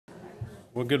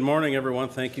Well, good morning, everyone.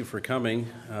 Thank you for coming.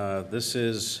 This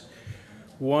is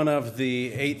one of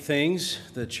the 8 things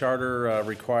the charter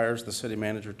requires the city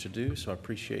manager to do, so I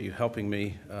appreciate you helping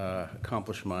me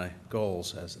accomplish my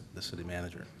goals as the city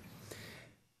manager.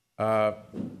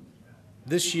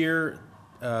 This year,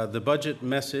 the budget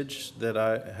message that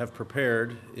I have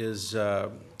prepared is a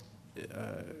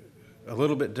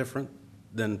little bit different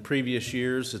than previous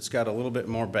years. It's got a little bit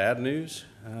more bad news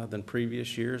than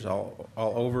previous years. I'll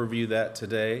overview that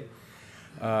today.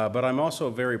 But I'm also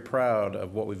very proud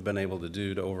of what we've been able to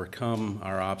do to overcome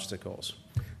our obstacles.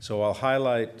 So I'll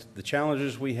highlight the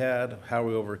challenges we had, how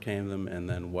we overcame them, and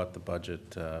then what the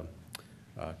budget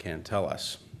can tell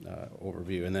us,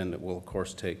 overview. And then we'll, of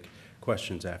course, take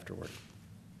questions afterward.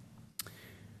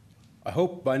 I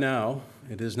hope by now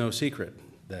it is no secret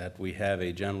that we have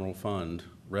a general fund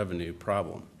revenue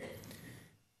problem.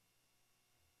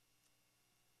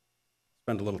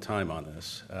 Spend a little time on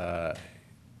this.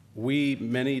 We,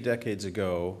 many decades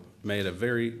ago, made a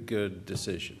very good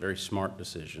decision, very smart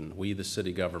decision. We, the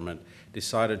city government,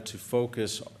 decided to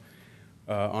focus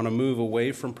on a move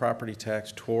away from property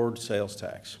tax toward sales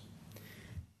tax.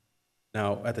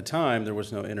 Now, at the time, there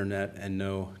was no internet and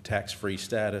no tax-free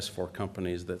status for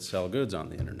companies that sell goods on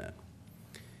the internet.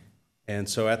 And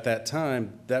so at that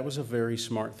time, that was a very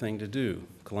smart thing to do.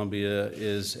 Columbia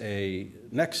is a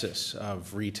nexus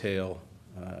of retail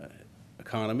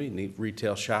economy,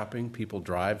 retail shopping. People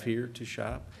drive here to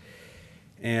shop.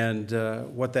 And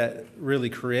what that really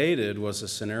created was a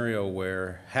scenario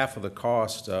where half of the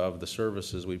cost of the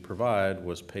services we provide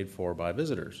was paid for by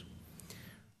visitors.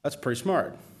 That's pretty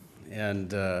smart.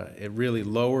 And it really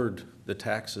lowered the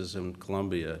taxes in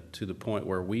Columbia to the point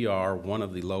where we are one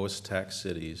of the lowest tax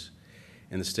cities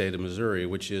in the state of Missouri,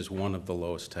 which is one of the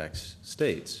lowest tax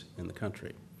states in the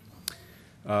country.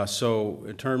 So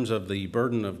in terms of the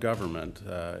burden of government,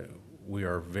 we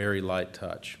are very light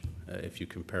touch if you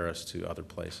compare us to other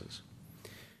places.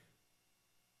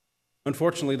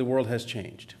 Unfortunately, the world has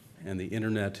changed, and the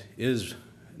internet is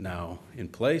now in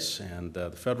place, and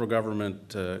the federal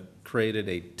government created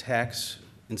a tax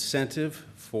incentive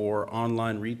for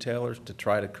online retailers to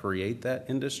try to create that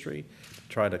industry,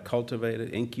 try to cultivate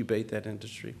it, incubate that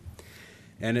industry,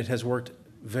 and it has worked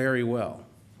very well.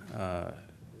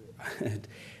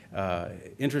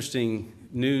 Interesting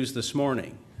news this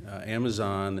morning.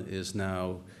 Amazon is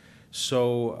now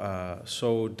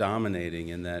so dominating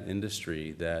in that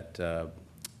industry that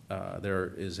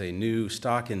there is a new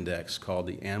stock index called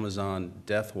the Amazon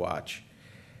Death Watch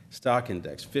stock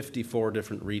index. 54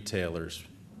 different retailers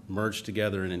merged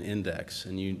together in an index,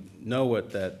 and you know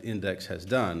what that index has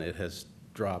done. It has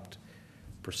dropped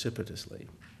precipitously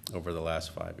over the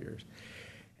last 5 years.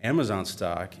 Amazon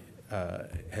stock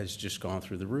has just gone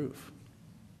through the roof.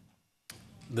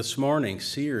 This morning,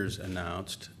 Sears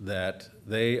announced that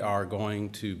they are going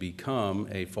to become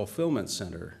a fulfillment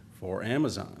center for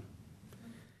Amazon.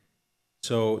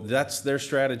 So that's their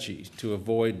strategy, to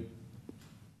avoid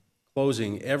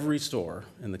closing every store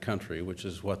in the country, which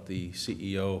is what the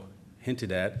CEO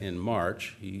hinted at in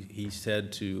March. He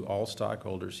said to all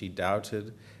stockholders he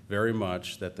doubted very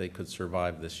much that they could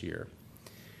survive this year.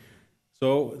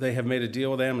 So they have made a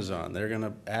deal with Amazon. They're going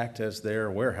to act as their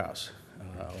warehouse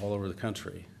all over the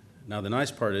country. Now, the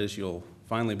nice part is you'll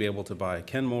finally be able to buy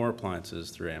Kenmore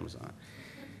appliances through Amazon.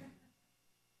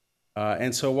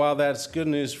 And so while that's good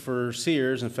news for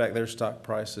Sears, in fact, their stock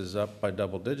price is up by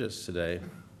double digits today,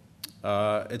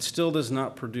 it still does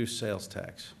not produce sales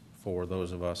tax for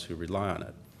those of us who rely on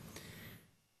it.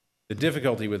 The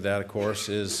difficulty with that, of course,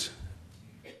 is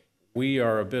we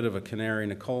are a bit of a canary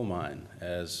in a coal mine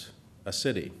as a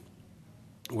city.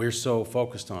 We're so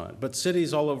focused on it. But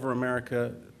cities all over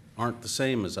America aren't the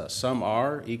same as us. Some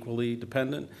are equally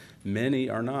dependent. Many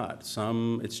are not.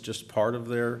 Some, it's just part of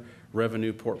their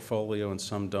revenue portfolio, and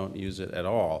some don't use it at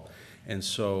all. And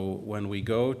so when we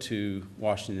go to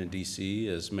Washington, D.C.,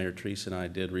 as Mayor Treese and I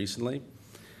did recently,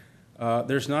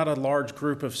 there's not a large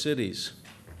group of cities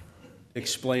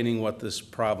explaining what this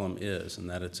problem is and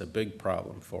that it's a big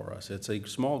problem for us. It's a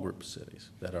small group of cities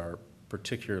that are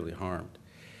particularly harmed.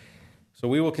 So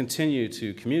we will continue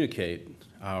to communicate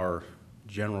our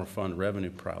general fund revenue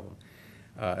problem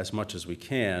as much as we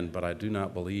can, but I do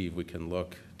not believe we can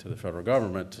look to the federal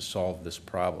government to solve this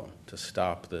problem, to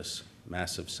stop this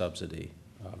massive subsidy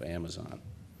of Amazon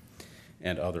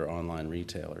and other online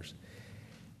retailers.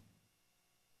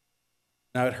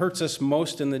 Now, it hurts us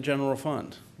most in the general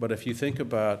fund, but if you think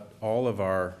about all of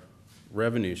our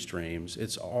revenue streams,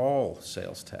 it's all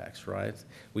sales tax, right?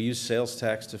 We use sales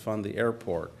tax to fund the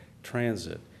airport,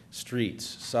 transit, streets,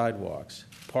 sidewalks,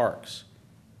 parks,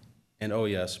 and oh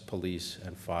yes, police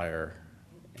and fire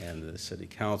and the city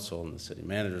council and the city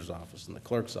manager's office and the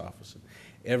clerk's office.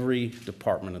 Every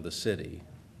department of the city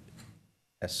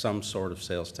has some sort of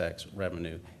sales tax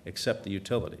revenue except the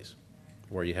utilities,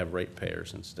 where you have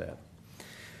ratepayers instead.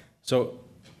 So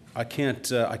I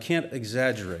can't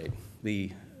exaggerate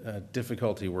the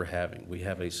difficulty we're having. We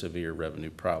have a severe revenue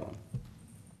problem.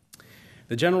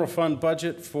 The general fund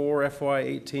budget for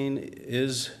FY18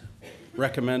 is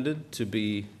recommended to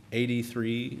be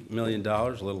 $83 million, a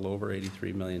little over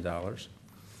 $83 million.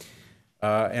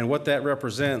 And what that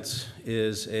represents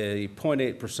is a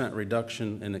 0.8%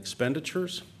 reduction in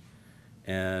expenditures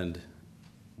and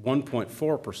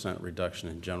 1.4% reduction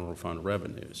in general fund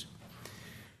revenues.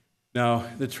 Now,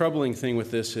 the troubling thing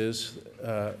with this is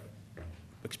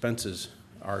expenses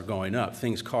are going up.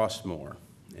 Things cost more.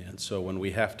 And so when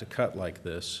we have to cut like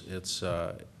this,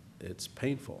 it's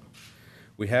painful.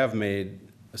 We have made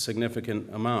a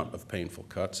significant amount of painful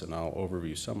cuts, and I'll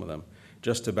overview some of them,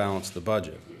 just to balance the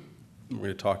budget. We're going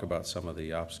to talk about some of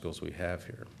the obstacles we have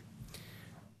here.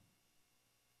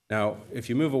 Now, if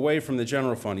you move away from the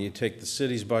general fund, you take the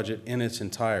city's budget in its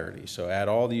entirety. So add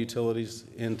all the utilities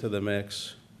into the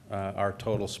mix. Our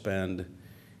total spend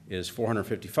is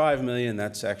 $455 million.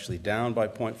 That's actually down by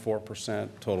 0.4%.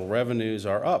 Total revenues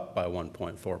are up by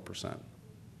 1.4%.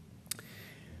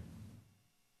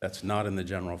 That's not in the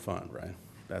general fund, right?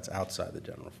 That's outside the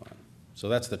general fund. So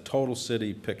that's the total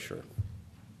city picture.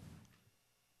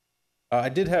 I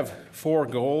did have 4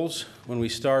 goals when we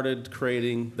started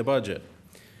creating the budget.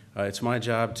 It's my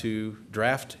job to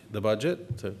draft the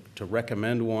budget, to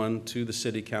recommend one to the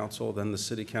city council. Then the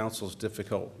city council's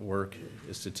difficult work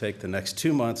is to take the next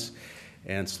 2 months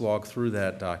and slog through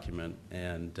that document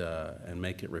and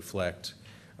make it reflect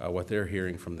what they're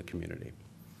hearing from the community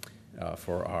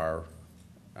for our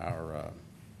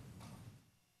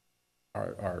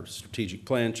strategic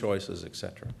plan choices, et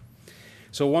cetera.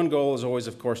 So one goal is always,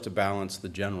 of course, to balance the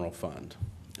general fund.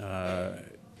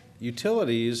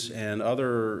 Utilities and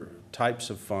other types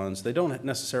of funds, they don't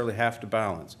necessarily have to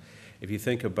balance. If you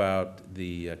think about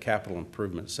the capital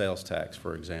improvement sales tax,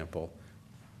 for example,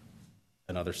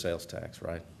 another sales tax,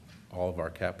 right? All of our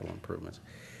capital improvements.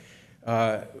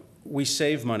 We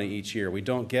save money each year. We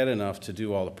don't get enough to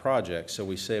do all the projects, so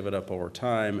we save it up over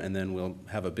time, and then we'll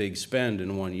have a big spend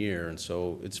in 1 year. And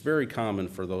so it's very common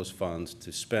for those funds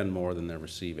to spend more than they're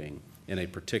receiving in a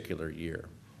particular year.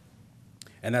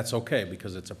 And that's okay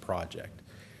because it's a project.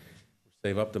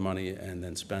 Save up the money and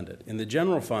then spend it. In the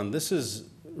general fund, this is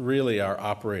really our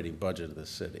operating budget of the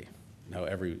city. Now,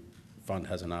 every fund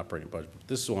has an operating budget, but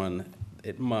this one,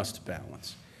 it must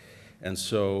balance. And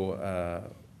so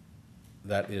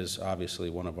that is obviously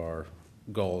one of our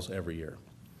goals every year.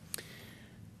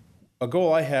 A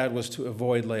goal I had was to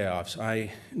avoid layoffs.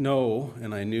 I know,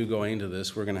 and I knew going into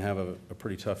this, we're going to have a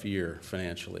pretty tough year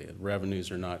financially. Revenues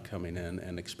are not coming in,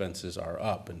 and expenses are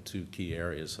up in 2 key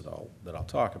areas that I'll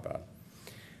talk about.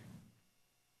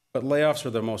 But layoffs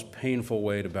are the most painful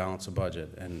way to balance a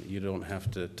budget, and you don't have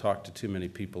to talk to too many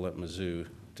people at Mizzou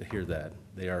to hear that.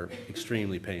 They are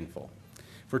extremely painful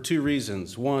for 2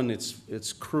 reasons. One,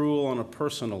 it's cruel on a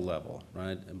personal level,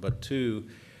 right? But 2,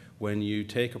 when you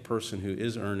take a person who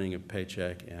is earning a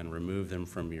paycheck and remove them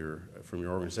from your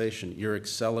organization, you're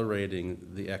accelerating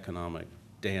the economic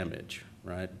damage,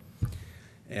 right?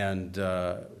 And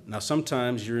now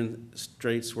sometimes you're in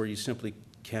straits where you simply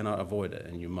cannot avoid it,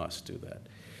 and you must do that.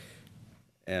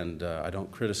 And I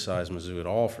don't criticize Mizzou at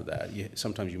all for that.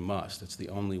 Sometimes you must. It's the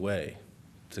only way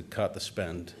to cut the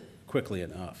spend quickly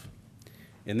enough.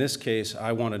 In this case,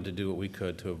 I wanted to do what we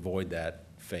could to avoid that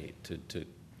fate, to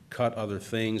cut other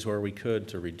things where we could,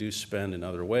 to reduce spend in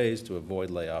other ways, to avoid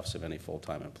layoffs of any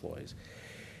full-time employees.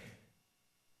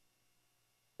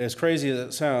 As crazy as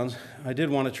it sounds, I did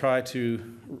want to try to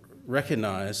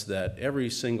recognize that every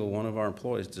single one of our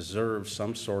employees deserves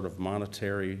some sort of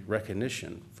monetary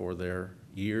recognition for their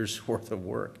year's worth of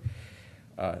work,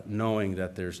 knowing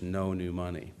that there's no new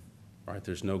money, right?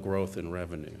 There's no growth in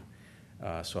revenue.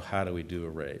 So how do we do a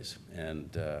raise?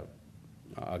 And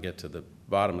I'll get to the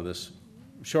bottom of this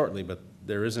shortly, but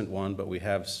there isn't one, but we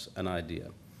have an idea.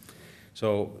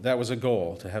 So that was a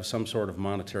goal, to have some sort of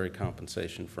monetary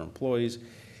compensation for employees.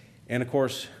 And of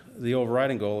course, the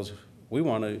overriding goal is we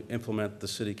want to implement the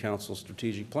city council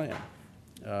strategic plan.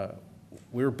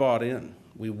 We're bought in.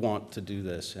 We want to do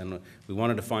this, and we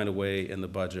wanted to find a way in the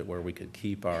budget where we could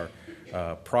keep our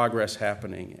progress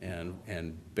happening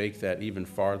and bake that even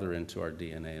farther into our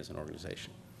DNA as an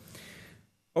organization.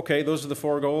 Okay, those are the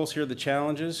 4 goals. Here are the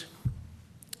challenges.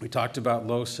 We talked about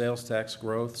low sales tax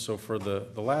growth. So for the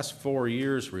last 4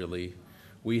 years, really,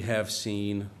 we have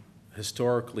seen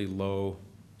historically low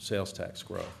sales tax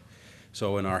growth.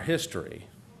 So in our history,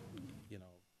 you know,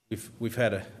 we've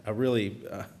had a really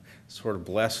sort of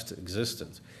blessed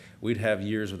existence. We'd have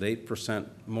years with 8%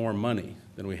 more money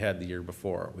than we had the year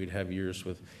before. We'd have years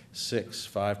with 6,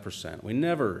 5%. We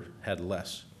never had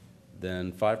less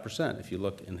than 5% if you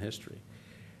look in history.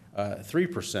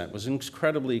 3% was an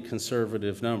incredibly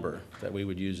conservative number that we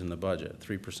would use in the budget,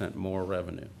 3% more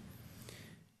revenue.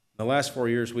 The last 4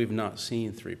 years, we've not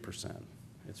seen 3%.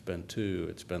 It's been 2,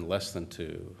 it's been less than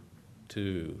 2,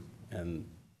 and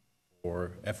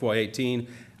for FY18,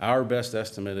 our best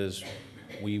estimate is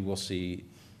we will see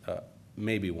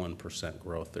maybe 1%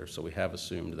 growth there, so we have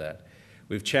assumed that.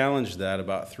 We've challenged that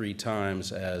about 3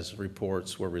 times as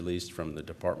reports were released from the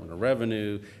Department of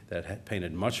Revenue that had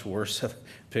painted much worse of a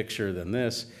picture than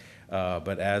this.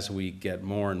 But as we get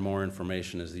more and more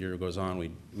information as the year goes on,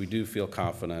 we do feel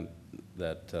confident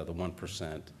that the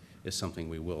 1% is something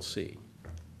we will see.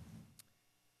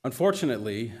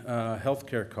 Unfortunately,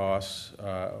 healthcare costs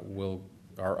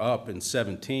are up in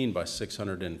 17 by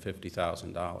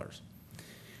 $650,000.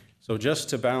 So just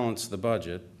to balance the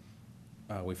budget,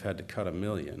 we've had to cut $1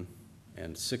 million,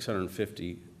 and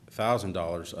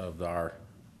 $650,000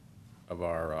 of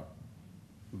our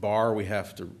bar we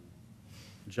have to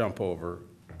jump over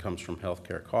comes from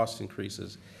healthcare cost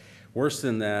increases. Worse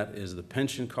than that is the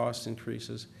pension cost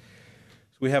increases.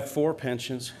 So we have 4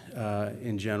 pensions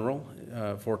in general,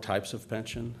 4 types of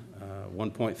pension.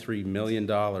 $1.3 million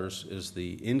is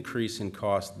the increase in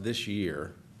cost this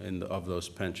year of those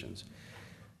pensions.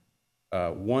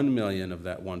 1 million of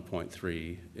that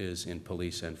 1.3 is in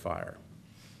police and fire.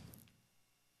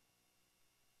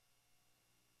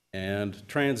 And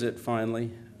transit,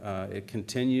 finally, it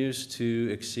continues to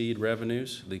exceed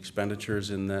revenues, the expenditures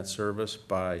in that service,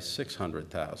 by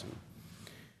 $600,000.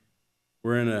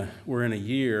 We're in a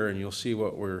year, and you'll see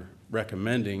what we're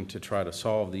recommending to try to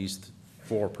solve these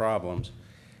 4 problems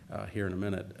here in a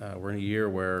minute. We're in a year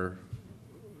where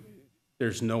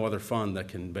there's no other fund that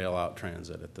can bail out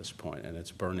transit at this point, and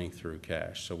it's burning through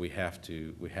cash. So we have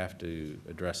to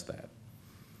address that.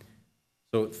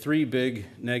 So 3 big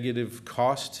negative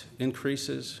cost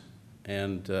increases,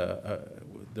 and the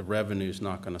revenue's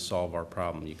not going to solve our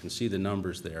problem. You can see the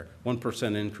numbers there.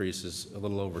 1% increase is a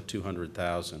little over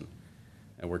 $200,000,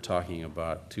 and we're talking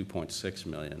about $2.6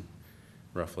 million,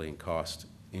 roughly, in cost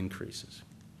increases.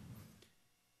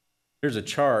 Here's a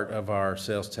chart of our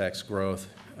sales tax growth.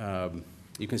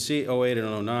 You can see 08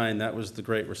 and 09, that was the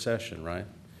Great Recession, right?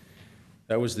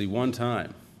 That was the one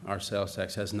time our sales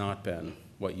tax has not been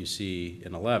what you see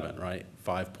in 11, right?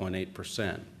 5.8%.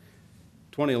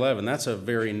 2011, that's a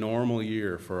very normal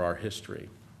year for our history.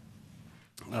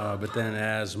 But then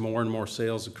as more and more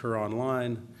sales occur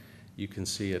online, you can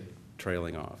see it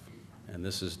trailing off. And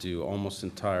this is due almost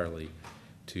entirely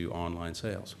to online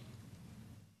sales.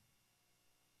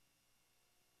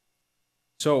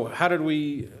 So how did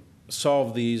we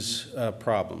solve these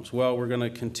problems? Well, we're going to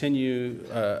continue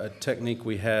a technique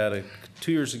we had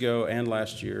 2 years ago and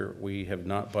last year. We have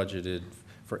not budgeted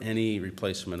for any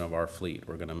replacement of our fleet.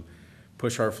 We're going to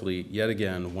push our fleet yet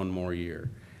again 1 more year.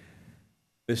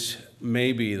 This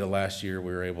may be the last year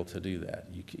we're able to do that.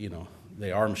 You know,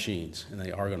 they are machines, and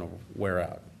they are going to wear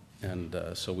out. And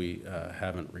so we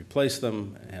haven't replaced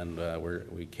them, and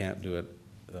we can't do it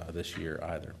this year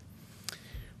either.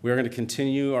 We are going to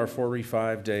continue our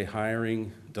 45-day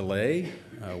hiring delay.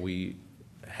 We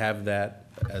have that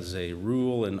as a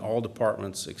rule in all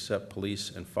departments except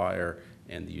police and fire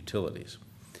and the utilities.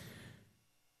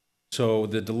 So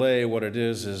the delay, what it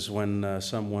is when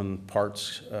someone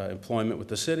parts employment with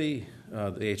the city,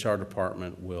 the HR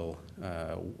department will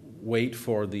wait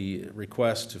for the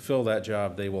request to fill that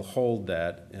job. They will hold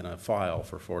that in a file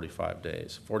for 45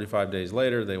 days. 45 days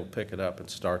later, they will pick it up and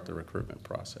start the recruitment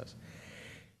process.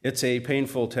 It's a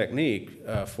painful technique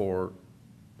for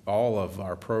all of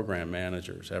our program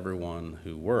managers, everyone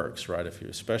who works, right?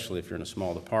 Especially if you're in a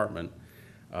small department,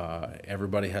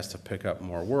 everybody has to pick up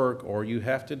more work, or you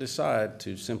have to decide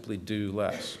to simply do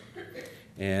less.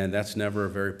 And that's never a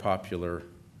very popular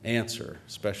answer,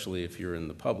 especially if you're in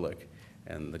the public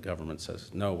and the government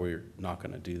says, no, we're not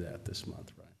going to do that this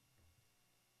month,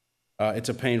 right? It's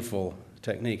a painful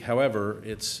technique. However,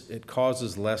 it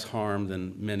causes less harm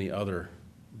than many other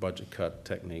budget cut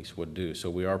techniques would do, so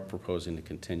we are proposing to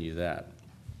continue that.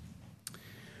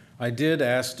 I did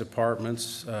ask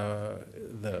departments,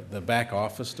 the back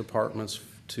office departments,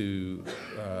 to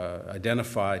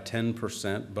identify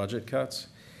 10% budget cuts.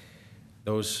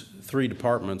 Those 3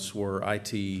 departments were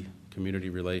IT, community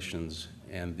relations,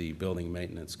 and the building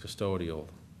maintenance custodial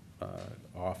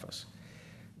office.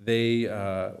 They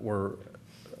were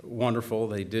wonderful.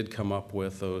 They did come up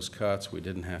with those cuts. We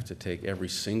didn't have to take every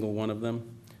single one of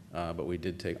them, but we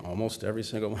did take almost every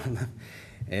single one of them.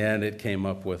 And it came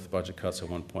up with budget cuts of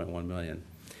 $1.1 million.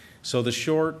 So the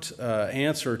short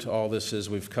answer to all this is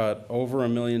we've cut over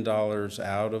 $1 million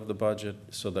out of the budget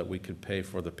so that we could pay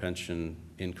for the pension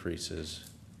increases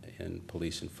in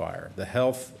police and fire. The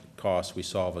health costs we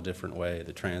solve a different way.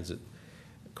 The transit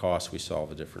costs we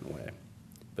solve a different way.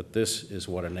 But this is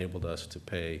what enabled us to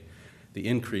pay the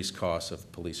increased costs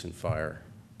of police and fire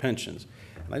pensions.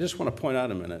 And I just want to point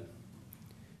out a minute,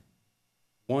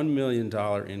 $1 million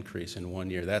increase in 1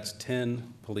 year, that's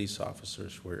 10 police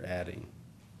officers we're adding,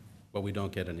 but we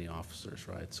don't get any officers,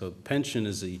 right? So pension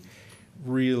is a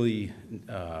really,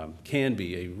 can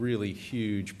be a really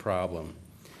huge problem.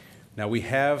 Now we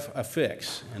have a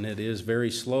fix, and it is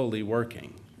very slowly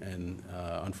working. And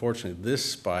unfortunately, this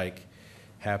spike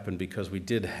happened because we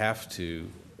did have to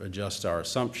adjust our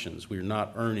assumptions. We're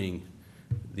not earning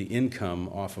the income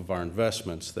off of our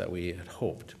investments that we had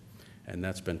hoped. And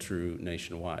that's been true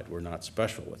nationwide. We're not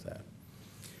special with that.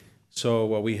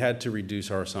 So we had to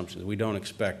reduce our assumptions. We don't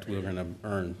expect we're going to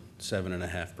earn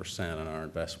 7.5% on our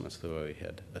investments the way we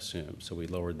had assumed. So we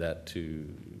lowered that to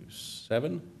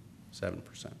 7%,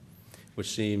 which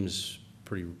seems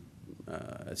pretty,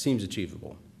 it seems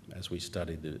achievable as we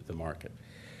study the market.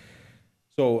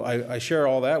 So I share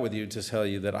all that with you to tell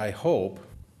you that I hope,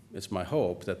 it's my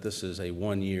hope, that this is a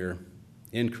 1-year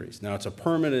increase. Now it's a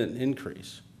permanent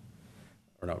increase,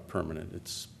 or not permanent,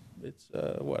 it's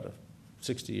what, a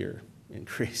 60-year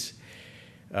increase.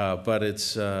 But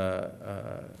it's, my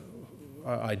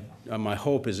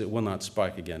hope is it will not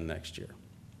spike again next year.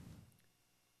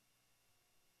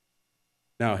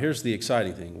 Now, here's the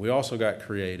exciting thing. We also got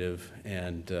creative,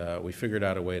 and we figured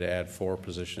out a way to add 4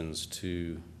 positions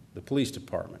to the police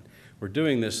department. We're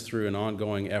doing this through an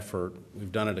ongoing effort.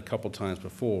 We've done it a couple times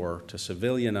before to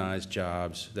civilianize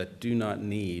jobs that do not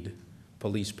need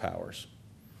police powers.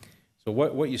 So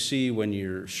what you see when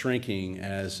you're shrinking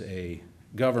as a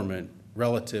government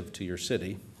relative to your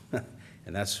city,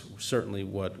 and that's certainly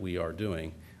what we are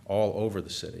doing all over the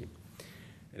city,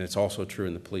 and it's also true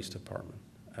in the police department.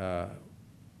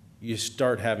 You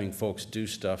start having folks do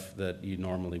stuff that you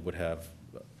normally would have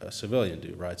a civilian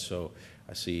do, right? So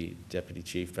I see Deputy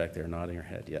Chief back there nodding her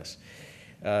head, yes.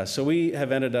 So we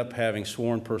have ended up having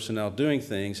sworn personnel doing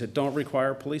things that don't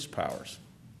require police powers.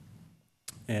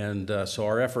 And so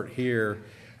our effort here,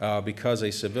 because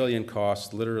a civilian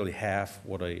costs literally half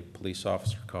what a police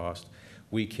officer costs,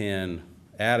 we can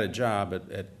add a job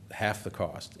at half the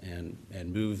cost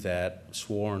and move that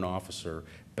sworn officer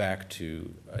back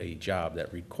to a job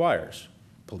that requires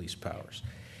police powers.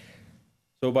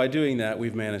 So by doing that,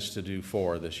 we've managed to do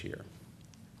 4 this year.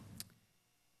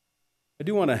 I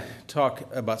do want to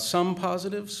talk about some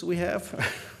positives we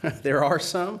have. There are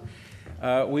some.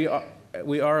 We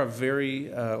are a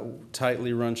very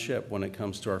tightly run ship when it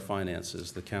comes to our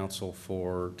finances. The council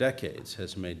for decades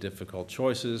has made difficult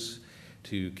choices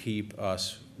to keep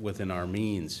us within our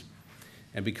means.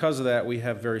 And because of that, we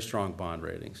have very strong bond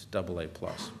ratings, AA+.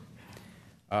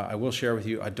 I will share with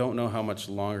you, I don't know how much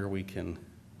longer we can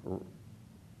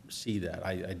see that.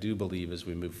 I do believe as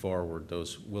we move forward,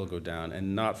 those will go down,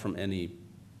 and not from any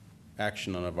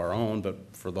action of our own, but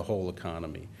for the whole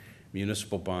economy.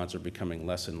 Municipal bonds are becoming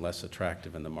less and less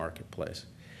attractive in the marketplace.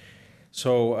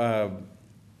 So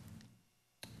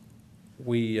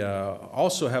we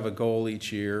also have a goal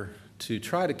each year to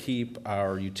try to keep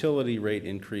our utility rate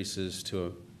increases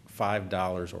to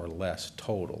 $5 or less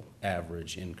total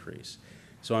average increase.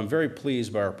 So I'm very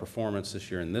pleased by our performance this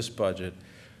year in this budget.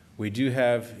 We do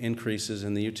have increases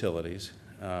in the utilities.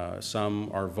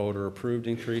 Some are voter-approved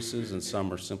increases, and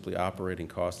some are simply operating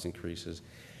cost increases.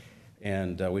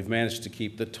 And we've managed to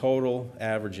keep the total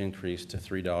average increase to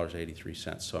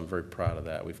 $3.83. So I'm very proud of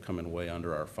that. We've come in way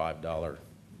under our $5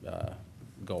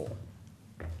 goal.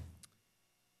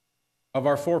 Of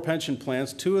our 4 pension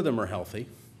plans, 2 of them are healthy,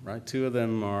 right? 2 of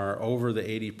them are over the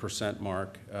 80%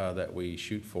 mark that we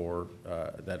shoot for,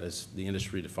 that is the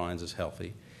industry defines as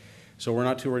healthy. So we're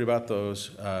not too worried about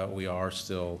those. We are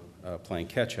still playing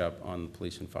catch-up on the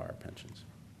police and fire pensions.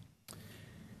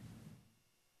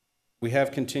 We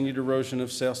have continued erosion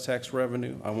of sales tax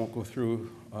revenue. I won't go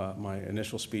through my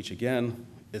initial speech again.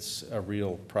 It's a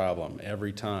real problem.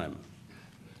 Every time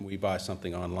we buy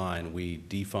something online, we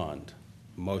defund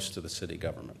most of the city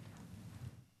government.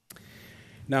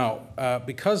 Now,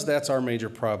 because that's our major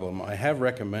problem, I have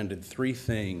recommended 3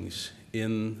 things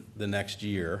in the next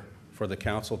year for the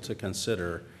council to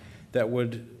consider that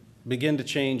would begin to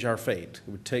change our fate.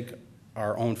 It would take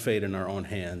our own fate in our own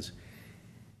hands.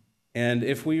 And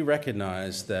if we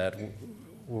recognize that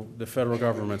the federal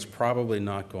government's probably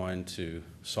not going to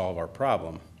solve our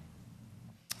problem,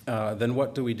 then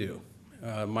what do we do?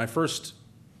 My first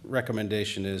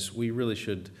recommendation is we really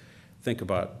should think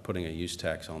about putting a use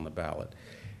tax on the ballot.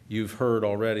 You've heard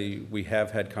already, we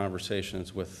have had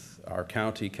conversations with our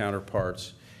county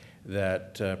counterparts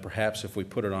that perhaps if we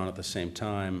put it on at the same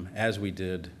time as we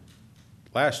did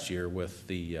last year with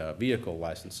the vehicle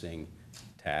licensing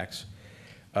tax,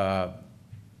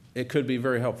 it could be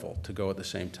very helpful to go at the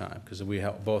same time because we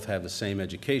both have the same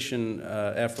education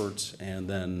efforts, and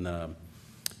then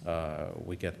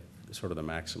we get sort of the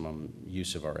maximum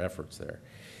use of our efforts there.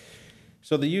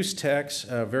 So the use tax,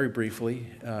 very briefly,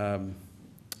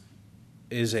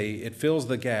 it fills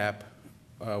the gap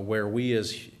where we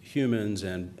as humans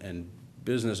and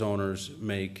business owners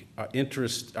make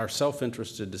our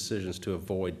self-interested decisions to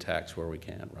avoid tax where we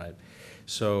can, right?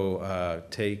 So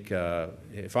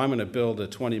if I'm going to build a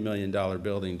 $20 million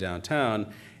building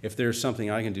downtown, if there's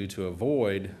something I can do to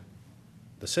avoid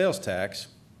the sales tax,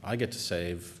 I get to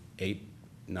save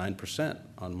 8–9%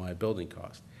 on my building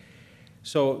cost.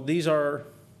 So these are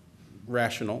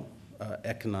rational,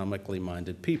 economically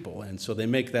minded people, and so they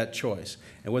make that choice.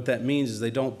 And what that means is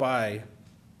they don't buy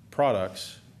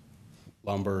products,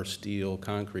 lumber, steel,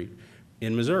 concrete,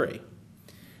 in Missouri.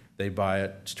 They buy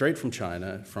it straight from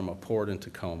China, from a port in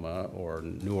Tacoma or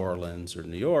New Orleans or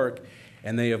New York,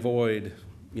 and they avoid,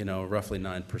 roughly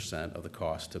 9% of the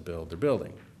cost to build their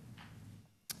building.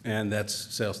 And that's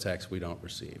sales tax we don't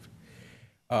receive.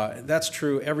 That's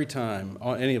true every time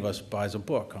any of us buys a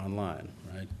book online,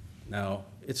 right? Now,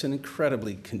 it's an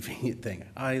incredibly convenient thing.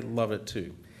 I love it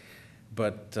too.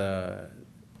 But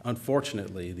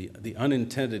unfortunately, the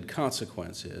unintended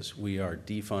consequence is we are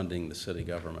defunding the city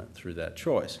government through that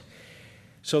choice.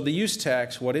 So the use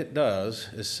tax, what it does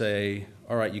is say,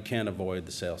 all right, you can't avoid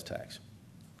the sales tax.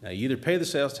 Now, you either pay the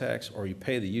sales tax or you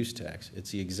pay the use tax.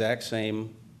 It's the exact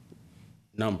same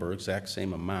number, exact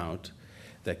same amount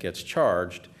that gets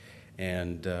charged,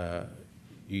 and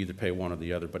you either pay one or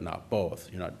the other, but not both.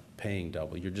 You're not paying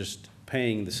double. You're just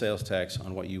paying the sales tax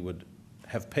on what you would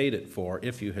have paid it for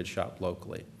if you had shopped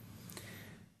locally.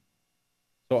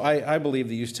 So I believe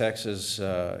the use tax has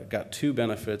got two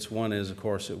benefits. One is, of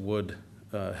course, it would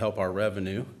help our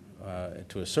revenue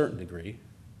to a certain degree,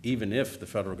 even if the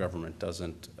federal government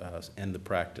doesn't end the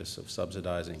practice of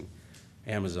subsidizing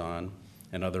Amazon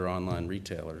and other online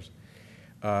retailers.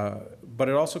 But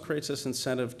it also creates this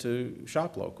incentive to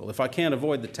shop local. If I can't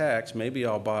avoid the tax, maybe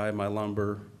I'll buy my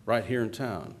lumber right here in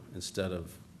town instead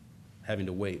of having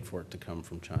to wait for it to come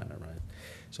from China, right?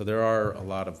 So there are a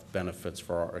lot of benefits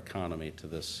for our economy to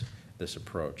this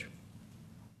approach.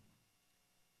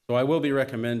 So I will be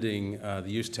recommending the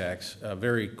use tax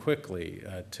very quickly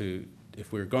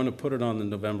if we're going to put it on the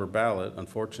November ballot,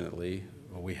 unfortunately,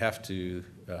 we have to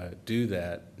do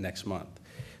that next month.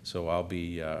 So I'll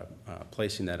be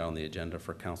placing that on the agenda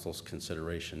for council's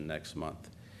consideration next month,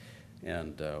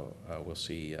 and we'll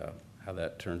see how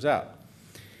that turns out.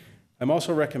 I'm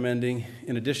also recommending,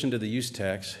 in addition to the use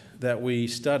tax, that we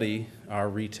study our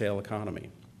retail economy.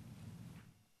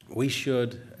 We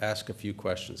should ask a few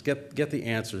questions, get the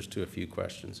answers to a few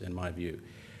questions, in my view.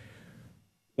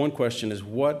 One question is,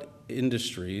 what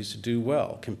industries do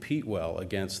well, compete well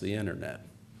against the internet?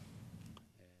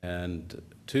 And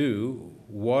two,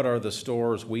 what are the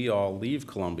stores we all leave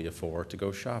Columbia for to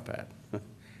go shop at?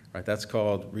 Right, that's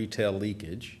called retail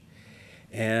leakage.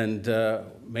 And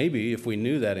maybe if we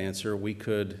knew that answer, we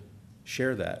could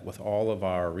share that with all of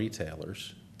our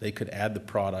retailers. They could add the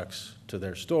products to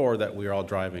their store that we're all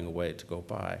driving away to go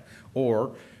buy.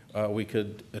 Or we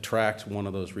could attract one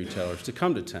of those retailers to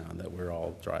come to town that we're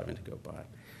all driving to go buy.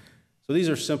 So these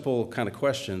are simple kind of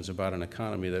questions about an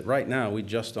economy that right now we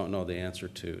just don't know the answer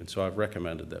to. And so I've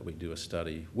recommended that we do a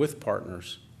study with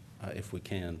partners if we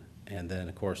can. And then,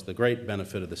 of course, the great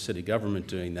benefit of the city government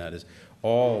doing that is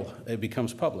it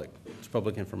becomes public. It's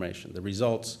public information. The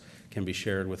results can be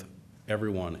shared with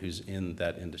everyone who's in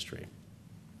that industry.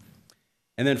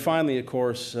 And then finally, of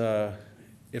course,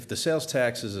 if the sales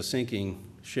tax is a sinking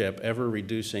ship,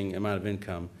 ever-reducing amount of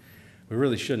income, we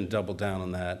really shouldn't double down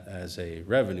on that as a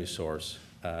revenue source.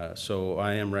 So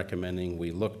I am recommending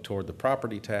we look toward the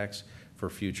property tax for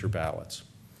future ballots.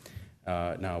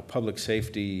 Now, public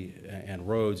safety and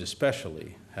roads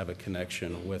especially have a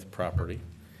connection with property.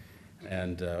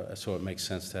 And so it makes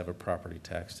sense to have a property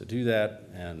tax to do that.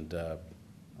 And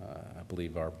I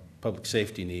believe our public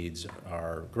safety needs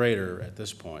are greater at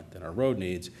this point than our road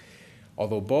needs,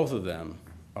 although both of them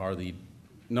are the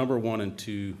number 1 and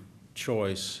 2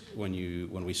 choice when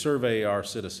we survey our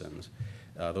citizens.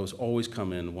 Those always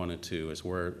come in 1 and 2 is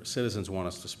where citizens want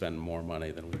us to spend more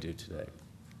money than we do today.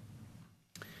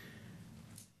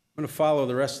 I'm going to follow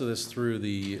the rest of this through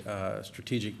the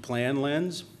strategic plan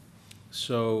lens.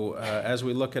 So as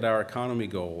we look at our economy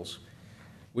goals,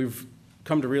 we've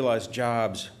come to realize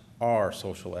jobs are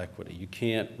social equity. You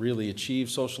can't really achieve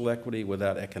social equity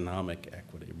without economic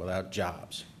equity, without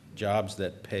jobs, jobs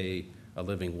that pay a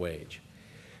living wage.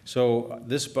 So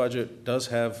this budget does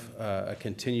have a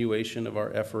continuation of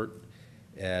our effort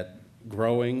at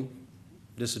growing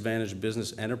disadvantaged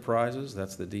business enterprises,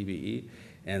 that's the DBE,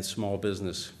 and small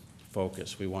business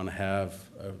focus. We want to have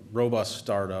a robust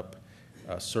startup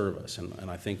service,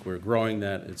 and I think we're growing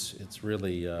that. It's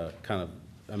really kind of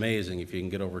amazing if you can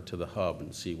get over to the hub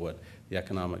and see what the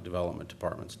Economic Development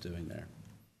Department's doing there.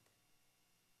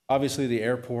 Obviously, the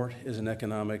airport is an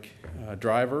economic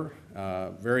driver.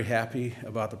 Very happy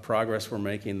about the progress we're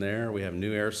making there. We have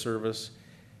new air service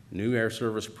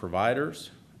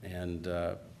providers, and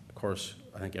of course,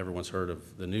 I think everyone's heard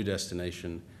of the new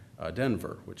destination,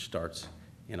 Denver, which starts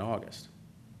in August.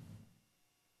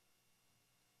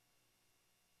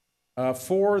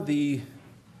 For the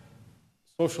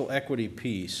social equity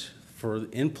piece, for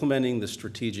implementing the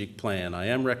strategic plan, I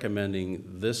am recommending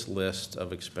this list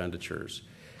of expenditures.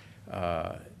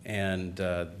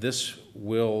 This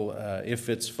will, if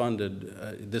it's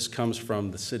funded, this comes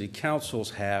from the City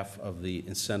Council's half of the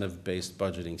incentive-based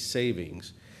budgeting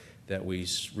savings that we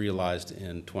realized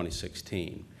in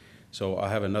 2016. So I'll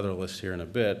have another list here in a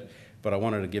bit, but I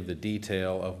wanted to give the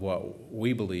detail of what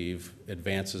we believe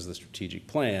advances the strategic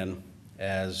plan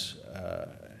as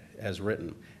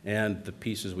written, and the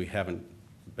pieces we haven't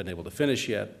been able to finish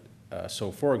yet.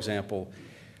 So for example,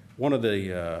 one of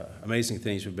the amazing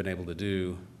things we've been able to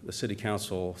do, the City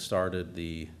Council started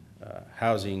the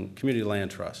Housing Community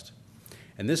Land Trust.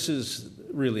 And this is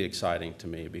really exciting to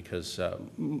me because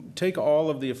take all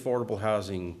of the affordable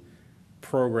housing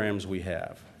programs we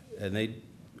have, and they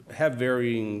have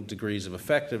varying degrees of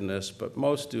effectiveness, but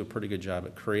most do a pretty good job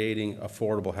at creating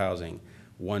affordable housing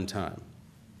one time.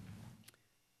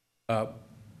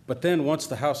 But then once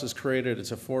the house is created,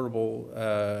 it's affordable.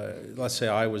 Let's say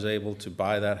I was able to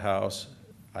buy that house.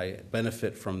 I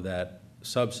benefit from that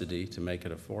subsidy to make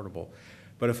it affordable.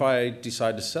 But if I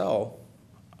decide to sell,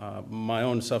 my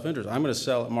own self-interest, I'm going to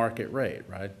sell at market rate,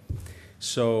 right?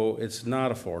 So it's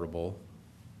not affordable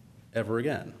ever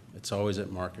again. It's always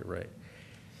at market rate.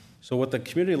 So what the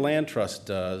Community Land Trust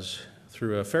does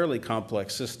through a fairly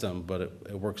complex system, but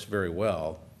it works very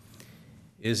well,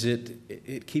 is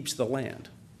it keeps the land,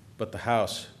 but the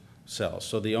house sells.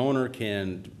 So the owner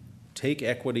can take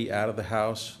equity out of the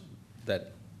house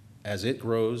that as it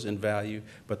grows in value,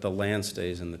 but the land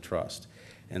stays in the trust.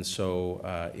 And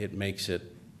so it makes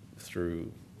it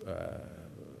through a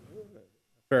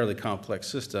fairly complex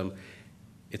system,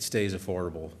 it stays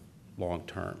affordable long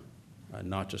term,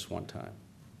 not just one time.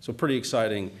 So pretty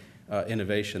exciting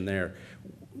innovation there.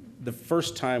 The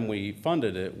first time we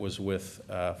funded it was with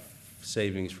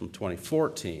savings from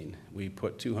 2014. We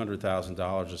put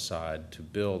 $200,000 aside to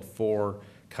build 4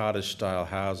 cottage-style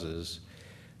houses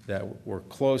that were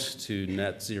close to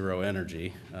net zero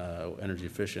energy, energy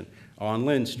efficient, on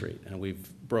Lynn Street, and we've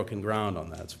broken ground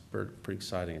on that. It's a pretty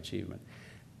exciting achievement.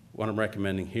 What I'm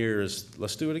recommending here is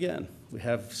let's do it again. We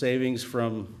have savings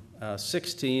from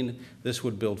 16. This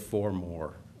would build 4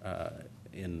 more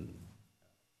in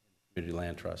Community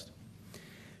Land Trust.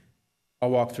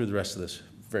 I'll walk through the rest of this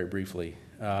very briefly.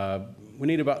 We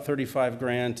need about 35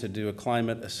 grand to do a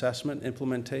climate assessment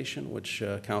implementation, which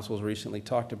Council has recently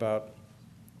talked about.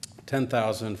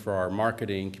 10,000 for our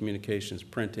marketing, communications,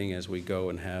 printing as we go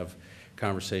and have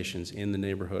conversations in the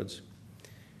neighborhoods.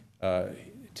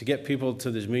 To get people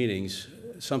to these meetings,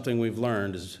 something we've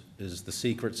learned is the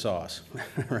secret sauce,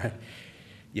 right?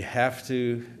 You have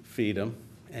to feed them,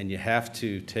 and you have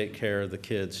to take care of the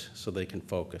kids so they can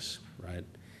focus, right?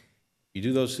 You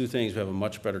do those 2 things, we have a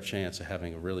much better chance of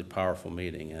having a really powerful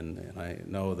meeting. And I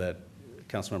know that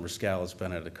Councilmember Scala has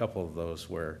been at a couple of those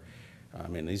where, I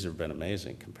mean, these have been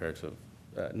amazing compared to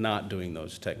not doing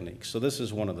those techniques. So this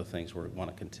is one of the things we want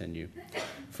to continue.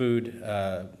 Food.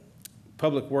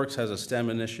 Public Works has a STEM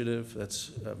initiative that's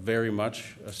very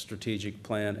much a strategic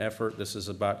plan effort. This is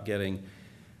about getting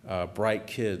bright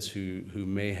kids who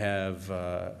may have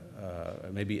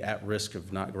maybe at risk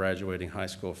of not graduating high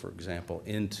school, for example,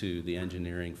 into the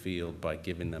engineering field by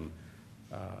giving them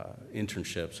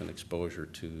internships and exposure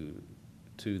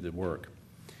to the work.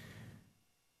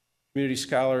 Community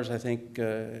Scholars, I think,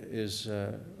 is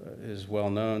well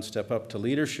known. Step Up to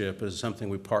Leadership is something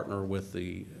we partner with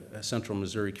the Central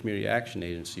Missouri Community Action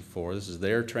Agency for. This is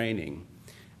their training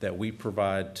that we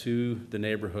provide to the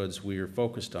neighborhoods we are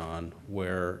focused on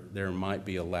where there might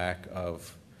be a lack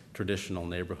of traditional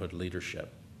neighborhood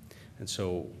leadership. And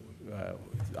so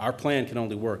our plan can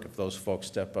only work if those folks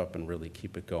step up and really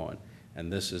keep it going.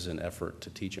 And this is an effort to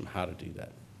teach them how to do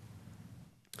that.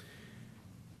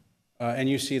 And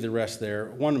you see the rest there.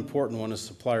 One important one is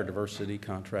supplier diversity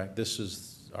contract. This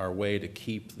is our way to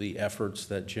keep the efforts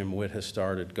that Jim Witt has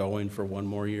started going for one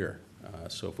more year.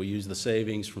 So if we use the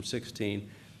savings from 16,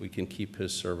 we can keep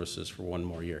his services for one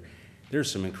more year.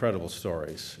 There's some incredible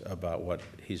stories about what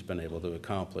he's been able to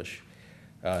accomplish,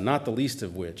 not the least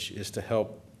of which is to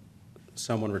help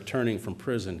someone returning from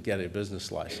prison get a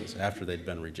business license after they'd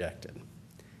been rejected.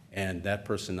 And that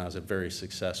person now is a very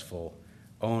successful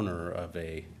owner of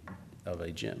a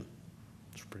gym.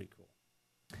 It's pretty cool.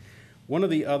 One of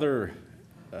the other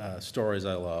stories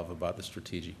I love about the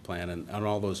strategic plan and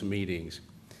all those meetings,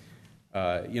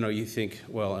 you think,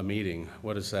 well, a meeting,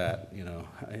 what is that?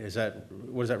 What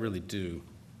does that really do?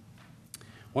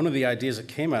 One of the ideas that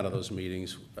came out of those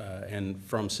meetings and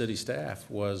from city staff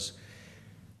was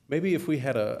maybe if we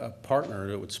had a partner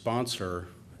that would sponsor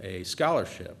a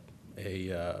scholarship,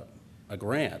 a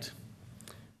grant,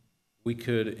 we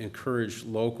could encourage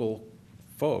local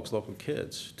folks, local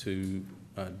kids, to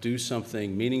do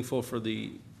something meaningful for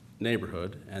the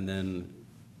neighborhood, and then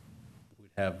we'd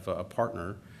have a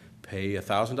partner pay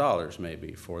 $1,000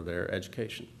 maybe for their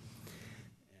education.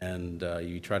 And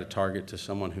you try to target to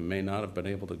someone who may not have been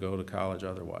able to go to college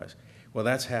otherwise. Well,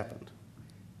 that's happened.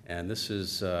 And this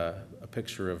is a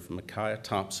picture of Micaiah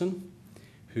Thompson,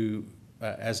 who,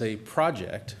 as a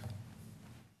project,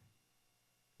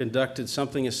 conducted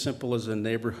something as simple as a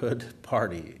neighborhood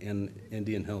party in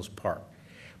Indian Hills Park.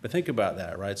 But think about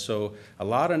that, right? So a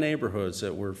lot of neighborhoods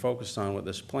that we're focused on with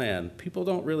this plan, people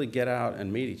don't really get out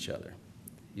and meet each other.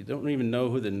 You don't even know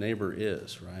who the neighbor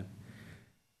is, right?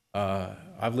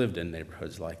 I've lived in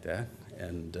neighborhoods like that,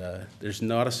 and there's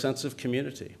not a sense of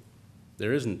community.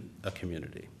 There isn't a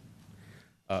community.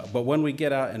 But when we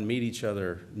get out and meet each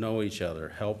other, know each other,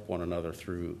 help one another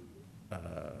through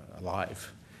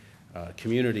life,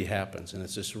 community happens, and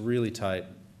it's this really tight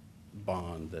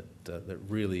bond that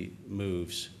really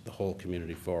moves the whole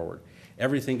community forward.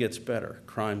 Everything gets better.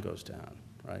 Crime goes down,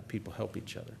 right? People help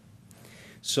each other.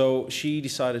 So she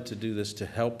decided to do this to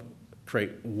help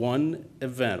create one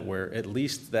event where at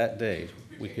least that day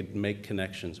we could make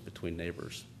connections between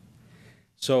neighbors.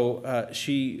 So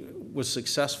she was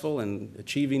successful in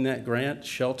achieving that grant.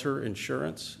 Shelter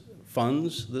Insurance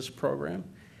funds this program.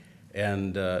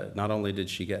 And not only did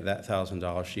she get that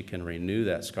 $1,000, she can renew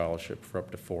that scholarship for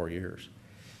up to 4 years.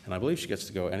 And I believe she gets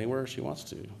to go anywhere she wants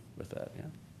to with that, yeah.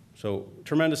 So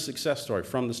tremendous success story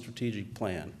from the strategic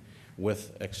plan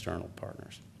with external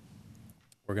partners.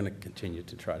 We're going to continue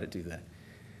to try to do that.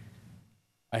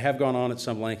 I have gone on at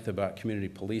some length about community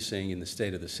policing in the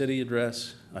State of the City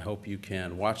address. I hope you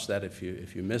can watch that if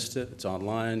you missed it. It's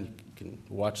online. You can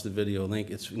watch the video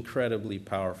link. It's incredibly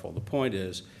powerful. The point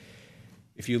is,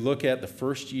 if you look at the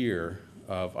first year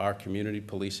of our community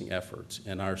policing efforts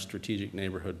in our strategic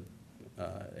neighborhood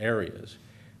areas,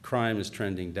 crime is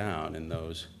trending down in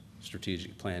those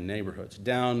strategic plan neighborhoods,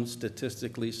 down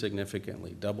statistically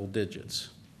significantly, double digits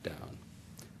down.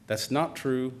 That's not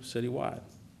true citywide.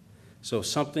 So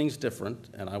something's different,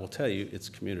 and I will tell you, it's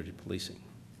community policing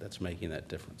that's making that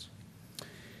difference.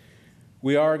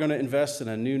 We are going to invest in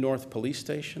a new North Police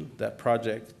Station. That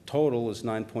project total is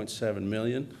 $9.7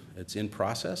 million. It's in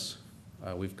process.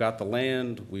 We've got the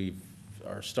land. We've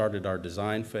started our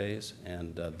design phase,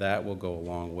 and that will go a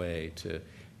long way to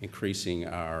increasing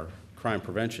our crime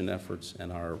prevention efforts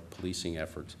and our policing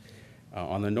efforts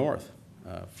on the north.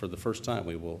 For the first time,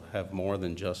 we will have more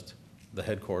than just the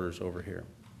headquarters over here.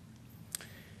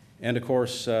 And of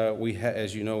course,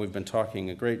 as you know, we've been talking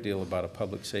a great deal about a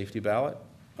public safety ballot,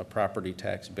 a property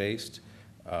tax based.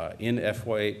 In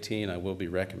FY18, I will be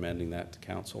recommending that to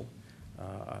council.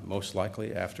 Most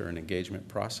likely after an engagement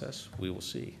process, we will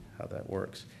see how that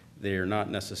works. They are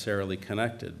not necessarily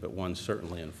connected, but one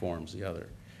certainly informs the other.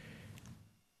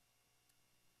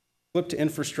 Flip to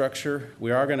infrastructure. We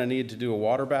are going to need to do a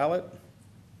water ballot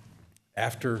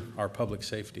after our public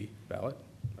safety ballot.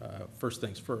 First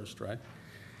things first, right?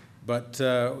 But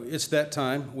it's that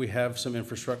time. We have some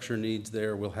infrastructure needs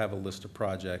there. We'll have a list of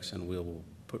projects, and we'll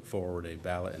put forward a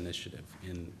ballot initiative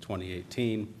in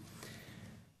 2018.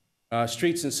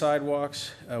 Streets and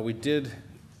sidewalks. We did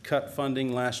cut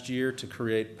funding last year to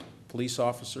create police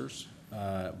officers,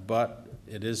 but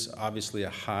it is obviously a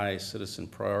high citizen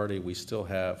priority. We still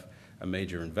have a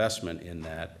major investment in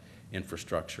that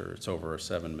infrastructure. It's over a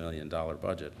 $7 million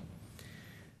budget.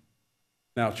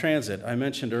 Now, transit. I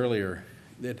mentioned earlier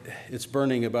that it's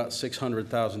burning about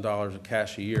 $600,000 of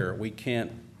cash a year. We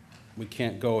can't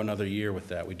go another year with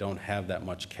that. We don't have that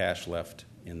much cash left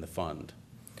in the fund.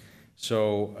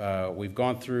 So we've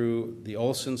gone through the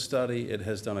Olson study. It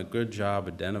has done a good job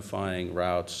identifying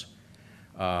routes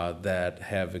that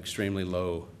have extremely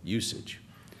low usage.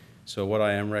 So what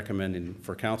I am recommending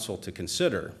for council to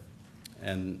consider,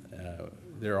 and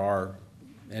there are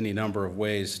any number of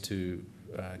ways to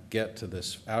get to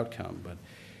this outcome, but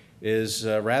is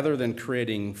rather than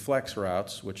creating flex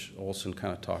routes, which Olson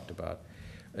kind of talked about,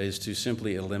 is to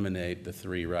simply eliminate the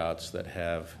 3 routes that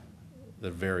have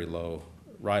the very low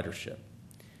ridership.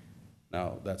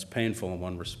 Now, that's painful in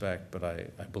one respect, but I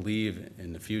believe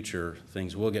in the future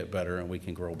things will get better and we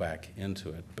can grow back into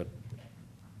it. But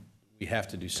we have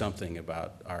to do something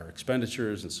about our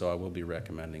expenditures, and so I will be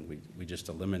recommending we just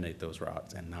eliminate those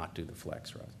routes and not do the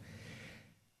flex routes.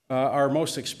 Our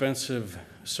most expensive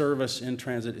service in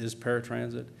transit is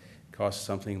paratransit. It costs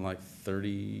something like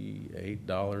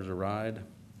 $38 a ride,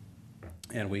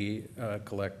 and we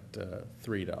collect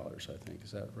 $3, I think.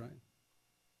 Is that right?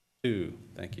 2,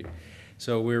 thank you.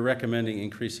 So we're recommending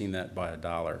increasing that by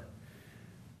 $1.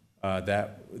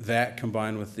 That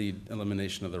combined with the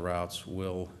elimination of the routes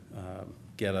will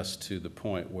get us to the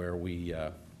point where we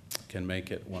can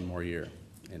make it one more year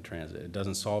in transit. It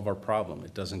doesn't solve our problem.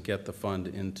 It doesn't get the fund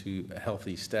into a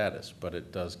healthy status, but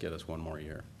it does get us one more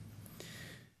year.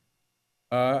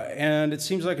 And it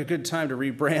seems like a good time to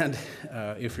rebrand.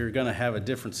 If you're going to have a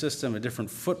different system, a different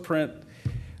footprint,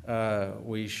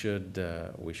 we should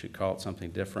call it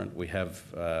something different. We have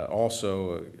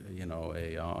also,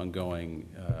 a ongoing,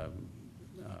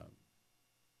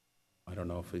 I don't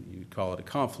know if you'd call it a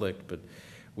conflict, but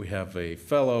we have a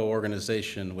fellow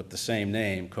organization with the same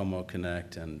name, Como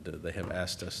Connect, and they have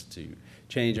asked us to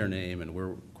change our name, and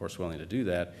we're, of course, willing to do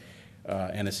that.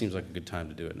 And it seems like a good time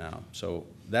to do it now. So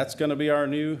that's going to be our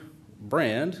new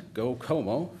brand, Go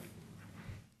Como,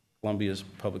 Columbia's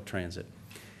Public Transit.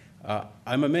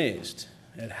 I'm amazed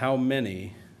at how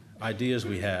many ideas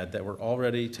we had that were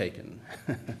already taken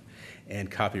and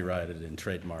copyrighted and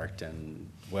trademarked, and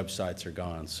websites are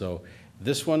gone. So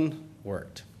this one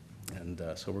worked, and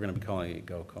so we're going to be calling it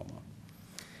Go Como.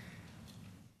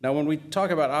 Now, when we talk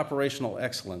about operational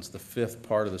excellence, the 5th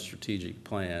part of the strategic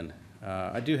plan,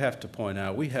 I do have to point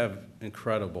out we have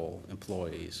incredible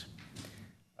employees.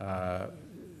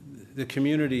 The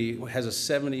community has a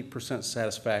 70%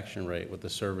 satisfaction rate with the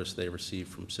service they receive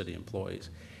from city employees.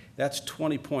 That's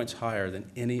 20 points higher than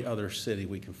any other city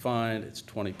we can find. It's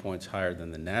 20 points higher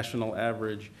than the national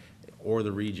average or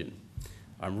the region.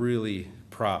 I'm really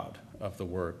proud of the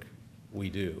work we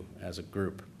do as a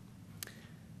group.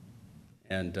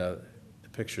 And the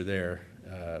picture there,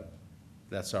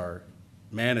 that's our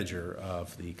manager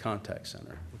of the contact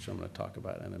center, which I'm going to talk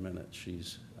about in a minute.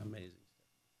 She's amazing.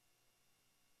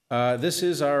 This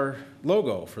is our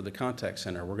logo for the contact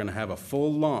center. We're going to have a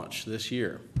full launch this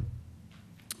year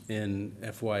in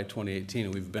FY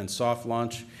 2018. We've been soft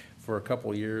launch for a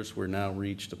couple of years. We're now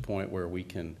reached a point where we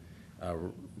can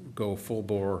go full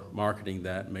bore marketing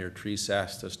that. Mayor Treese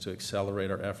asked us to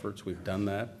accelerate our efforts. We've done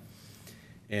that.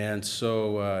 And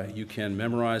so you can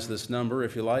memorize this number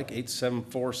if you like,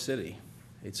 874-CITY.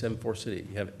 874-CITY. If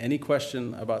you have any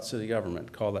question about city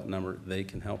government, call that number. They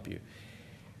can help you.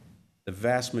 The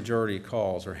vast majority of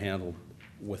calls are handled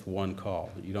with one call.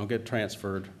 You don't get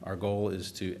transferred. Our goal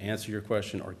is to answer your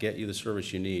question or get you the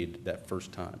service you need that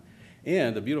first time.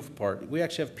 And the beautiful part, we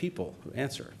actually have people who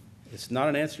answer. It's not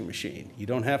an answering machine. You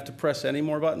don't have to press any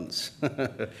more buttons.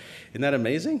 Isn't that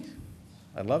amazing?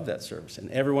 I love that service, and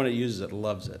everyone that uses it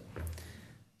loves it.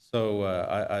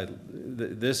 So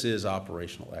this is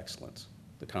operational excellence,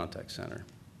 the contact center.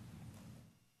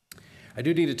 I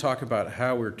do need to talk about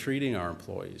how we're treating our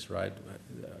employees, right?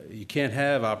 You can't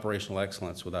have operational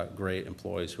excellence without great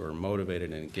employees who are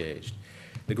motivated and engaged.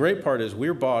 The great part is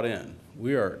we're bought in.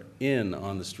 We are in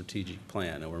on the strategic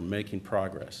plan, and we're making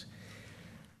progress.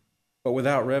 But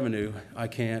without revenue, I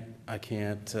can't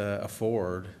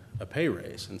afford a pay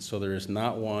raise, and so there is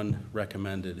not one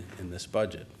recommended in this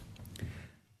budget.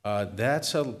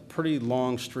 That's a pretty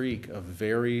long streak of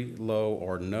very low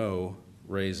or no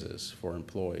raises for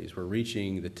employees. We're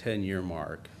reaching the 10-year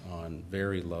mark on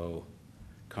very low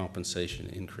compensation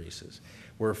increases.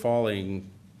 We're falling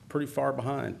pretty far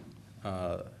behind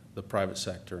the private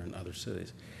sector and other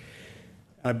cities.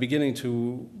 I'm beginning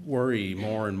to worry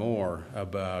more and more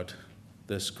about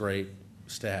this great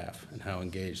staff and how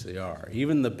engaged they are.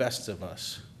 Even the best of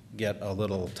us get a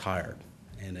little tired,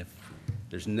 and if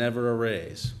there's never a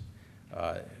raise,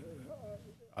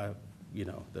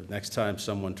 the next time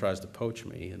someone tries to poach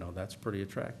me, that's pretty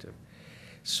attractive.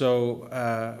 So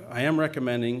I am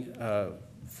recommending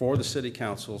for the city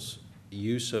council's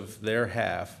use of their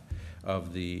half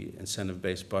of the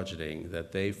incentive-based budgeting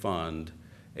that they fund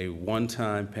a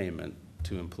one-time payment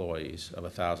to employees of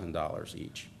 $1,000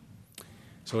 each.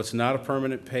 So it's not a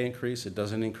permanent pay increase. It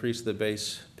doesn't increase the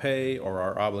base pay or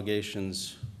our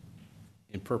obligations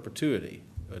in perpetuity,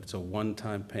 but it's a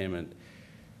one-time payment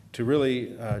to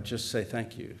really just say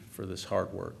thank you for this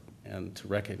hard work and to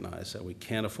recognize that we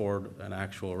can't afford an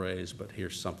actual raise, but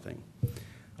here's something.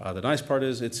 The nice part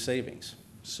is it's savings.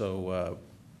 So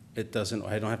I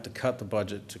don't have to cut the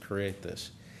budget to create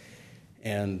this.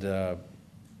 And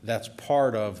that's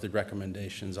part of the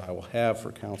recommendations I will have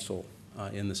for council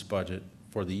in this budget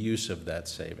for the use of that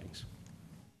savings.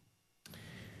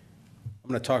 I'm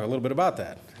going to talk a little bit about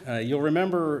that. You'll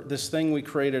remember this thing we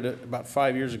created about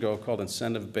 5 years ago called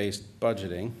incentive-based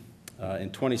budgeting.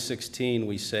 In 2016,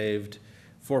 we saved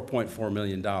 $4.4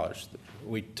 million.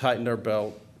 We tightened our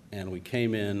belt and we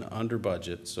came in under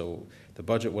budget, so the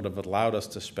budget would have allowed us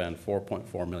to spend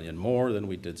 $4.4 million more than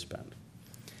we did spend.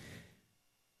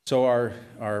 So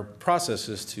our process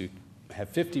is to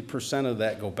have 50% of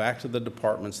that go back to the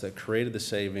departments that created the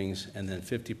savings, and then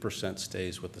 50%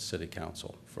 stays with the city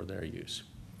council for their use.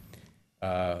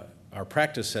 Our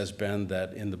practice has been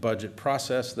that in the budget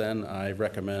process, then I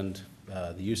recommend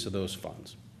the use of those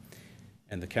funds.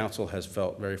 And the council has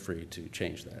felt very free to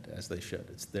change that, as they should.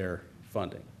 It's their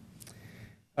funding.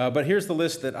 But here's the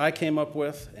list that I came up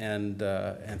with and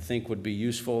think would be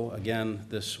useful. Again,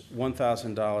 this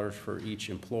 $1,000 for each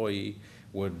employee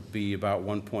would be about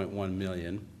 1.1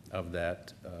 million of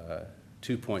that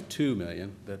 2.2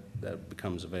 million that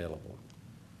becomes available.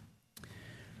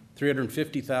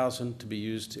 350,000 to be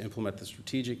used to implement the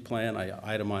strategic plan. I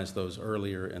itemized those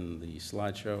earlier in the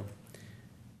slideshow.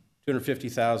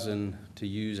 250,000 to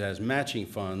use as matching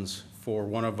funds for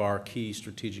one of our key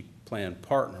strategic plan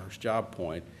partners,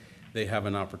 JobPoint. They have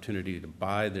an opportunity to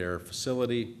buy their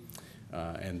facility,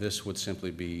 and this would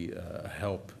simply be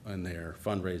help in their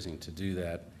fundraising to do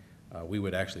that. We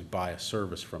would actually buy a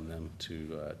service from them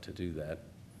to do that.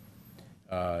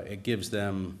 It gives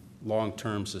them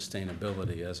long-term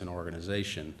sustainability as an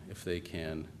organization if they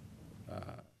can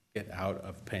get out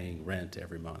of paying rent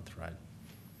every month, right?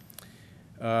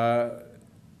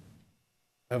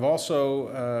 I've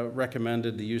also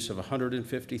recommended the use of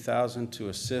 $150,000 to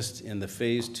assist in the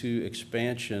Phase 2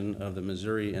 expansion of the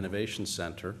Missouri Innovation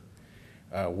Center.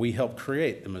 We helped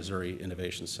create the Missouri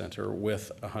Innovation Center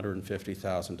with a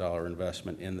 $150,000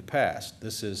 investment in the past.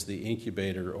 This is the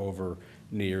incubator over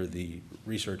near the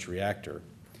research reactor.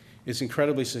 It's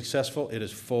incredibly successful. It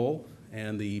is full,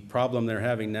 and the problem they're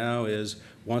having now is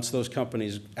once those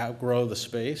companies outgrow the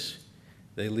space,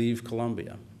 they leave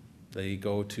Columbia. They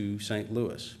go to St.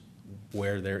 Louis,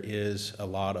 where there is a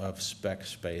lot of spec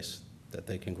space that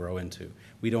they can grow into.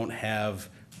 We don't have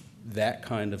that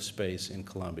kind of space in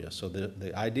Columbia. So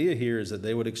the idea here is that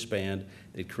they would expand,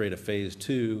 they'd create a Phase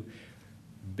 2,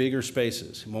 bigger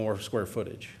spaces, more square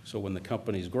footage. So when the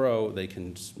companies grow, they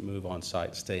can move on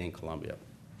site, stay in Columbia.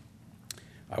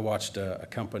 I watched a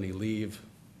company leave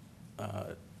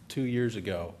 2 years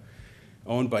ago,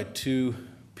 owned by two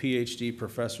PhD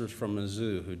professors from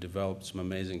Mizzou who developed some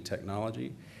amazing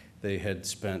technology. They had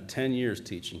spent 10 years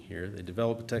teaching here. They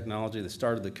developed the technology. They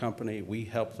started the company. We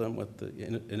helped them with the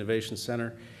Innovation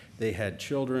Center. They had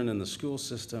children in the school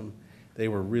system. They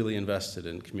were really invested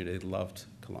in community. They loved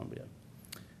Columbia.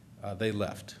 They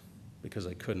left because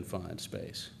they couldn't find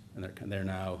space, and they're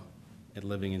now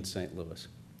living in St. Louis.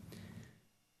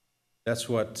 That's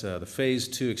what the Phase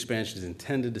 2 expansion is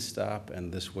intended to stop,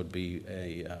 and this would be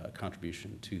a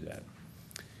contribution to that.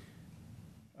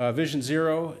 Vision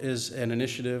Zero is an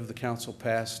initiative the council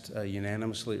passed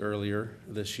unanimously earlier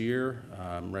this year.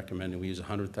 I'm recommending we use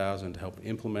 $100,000 to help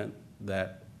implement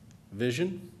that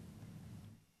vision.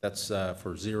 That's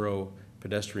for zero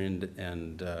pedestrian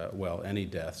and, well, any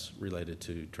deaths related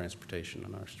to transportation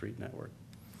on our street network.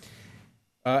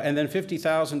 And then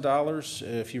 $50,000,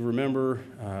 if you remember,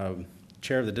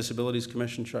 Chair of the Disabilities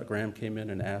Commission, Chuck Graham, came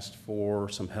in and asked for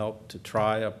some help to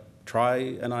try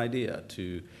an idea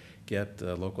to get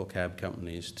local cab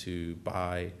companies to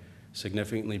buy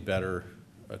significantly better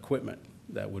equipment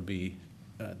that would be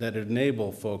that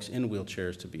enable folks in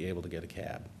wheelchairs to be able to get a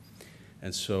cab.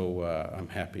 And so I'm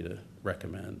happy to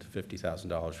recommend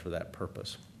 $50,000 for that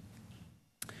purpose.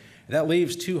 And that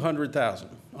leaves $200,000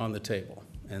 on the table.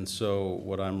 And so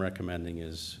what I'm recommending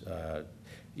is,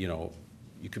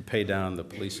 you could pay down the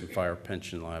police and fire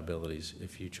pension liabilities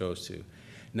if you chose to.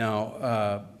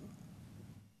 Now,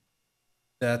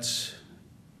 that's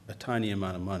a tiny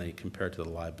amount of money compared to the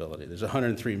liability. There's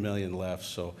 $103 million left,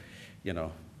 so,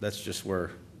 that's just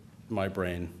where my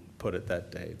brain put it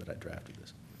that day that I drafted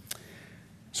this.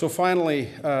 So finally,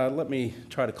 let me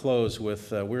try to close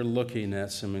with, we're looking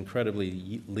at some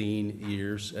incredibly lean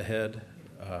years ahead.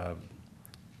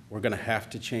 We're going to have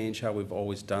to change how we've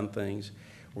always done things.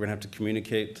 We're going to have to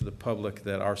communicate to the public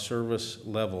that our service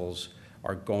levels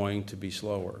are going to be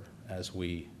slower as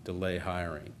we delay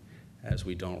hiring, as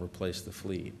we don't replace the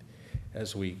fleet,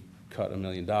 as we cut $1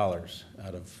 million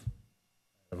out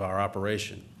of our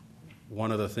operation.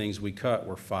 One of the things we cut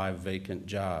were 5 vacant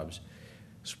jobs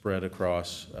spread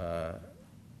across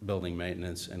building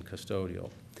maintenance and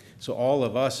custodial. So all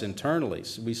of us internally,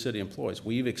 we city employees,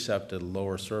 we've accepted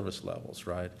lower service levels,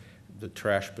 right? The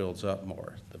trash builds up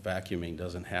more. The vacuuming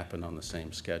doesn't happen on the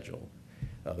same schedule.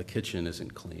 The kitchen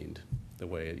isn't cleaned the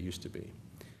way it used to be.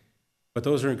 But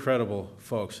those are incredible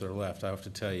folks that are left. I have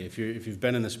to tell you, if you've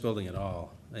been in this building at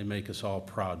all, they make us all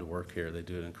proud to work here. They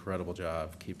do an incredible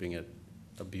job keeping it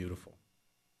beautiful.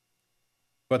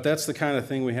 But that's the kind of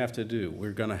thing we have to do.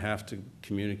 We're going to have to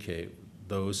communicate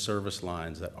those service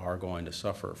lines that are going to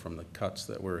suffer from the cuts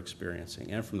that we're experiencing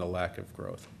and from the lack of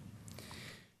growth.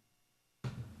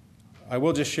 I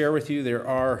will just share with you, there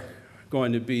are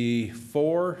going to be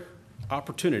 4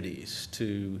 opportunities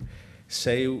to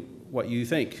say what you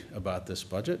think about this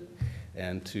budget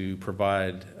and to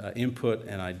provide input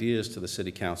and ideas to the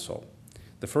City Council.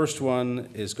 The first one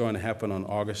is going to happen on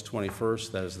August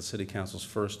 21st. That is the City Council's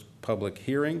first public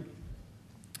hearing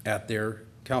at their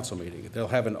council meeting. They'll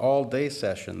have an all-day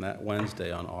session that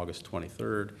Wednesday on August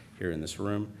 23rd here in this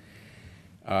room.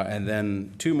 And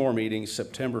then 2 more meetings,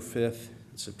 September 5th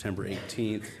and September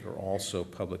 18th, are also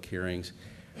public hearings.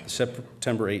 The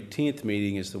September 18th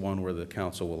meeting is the one where the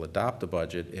council will adopt the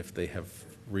budget if they have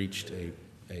reached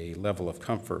a level of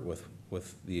comfort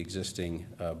with the existing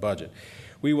budget.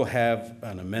 We will have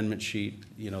an amendment sheet,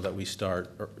 that we start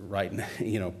writing,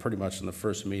 pretty much in the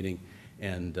first meeting,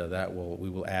 and we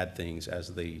will add things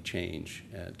as they change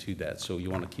to that. So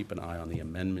you want to keep an eye on the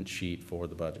amendment sheet for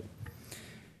the budget.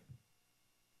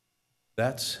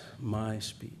 That's my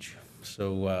speech.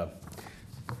 So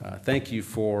thank you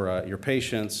for your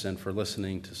patience and for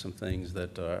listening to some things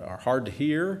that are hard to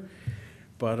hear,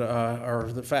 but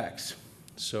are the facts.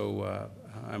 So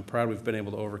I'm proud we've been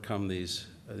able to overcome these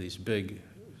big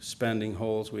spending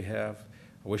holes we have.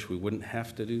 I wish we wouldn't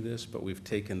have to do this, but we've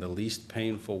taken the least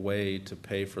painful way to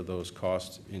pay for those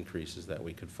cost increases that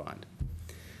we could find.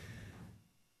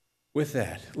 With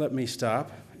that, let me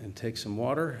stop and take some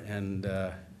water and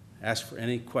ask for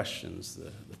any questions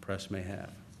the press may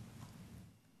have.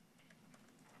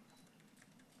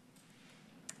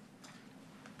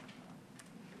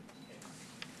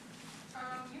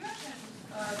 You mentioned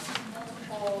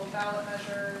multiple ballot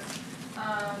measures,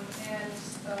 and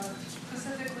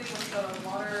specifically with the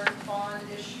water bond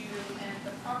issue and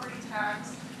the property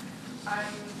tax. I'm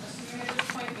assuming at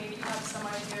this point maybe you have some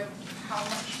idea of how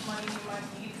much money you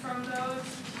might need from those.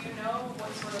 Do you know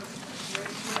what sort of rate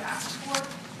you would ask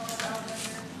for on the ballot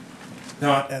measure?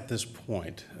 Not at this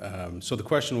point. So the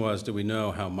question was, do we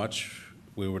know how much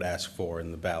we would ask for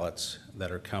in the ballots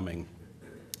that are coming?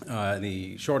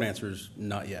 The short answer is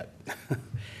not yet.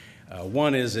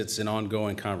 One is it's an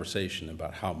ongoing conversation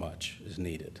about how much is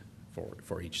needed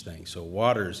for each thing. So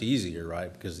water is easier,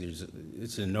 right? Because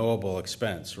it's a knowable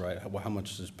expense, right? How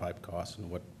much does pipe cost and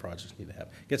what projects need to have?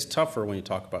 It gets tougher when you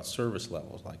talk about service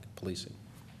levels like policing.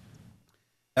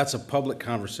 That's a public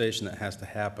conversation that has to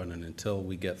happen, and until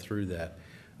we get through that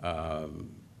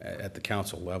at the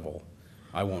council level,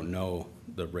 I won't know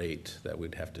the rate that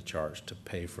we'd have to charge to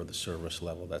pay for the service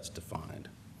level that's defined.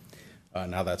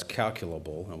 Now that's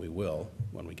calculable, and we will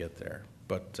when we get there.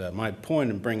 But my point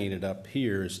in bringing it up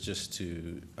here is just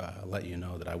to let you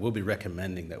know that I will be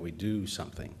recommending that we do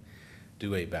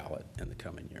a ballot in the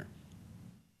coming year.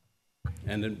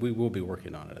 And then we will be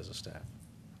working on it as a staff.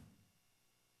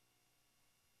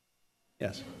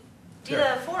 Yes? Do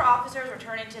the 4 officers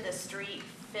returning to the street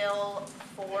fill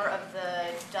 4 of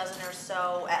the dozen or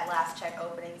so at last check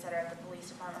openings that are at the police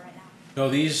department right now? No,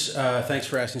 these, thanks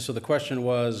for asking. So the question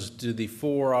was, do the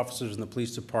 4 officers in the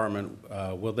police department,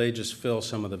 will they just fill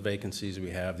some of the vacancies we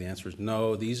have? The answer is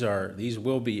no. These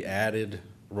will be added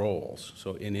roles,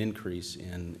 so an increase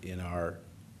in our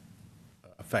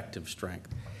effective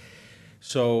strength.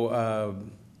 So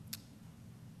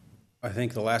I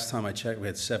think the last time I checked, we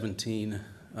had 17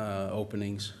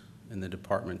 openings in the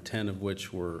department, 10 of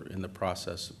which were in the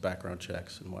process of background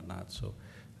checks and whatnot. So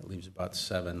that leaves about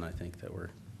 7, I think, that we're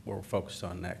focused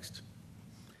on next.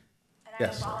 And I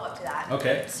have a follow-up to that.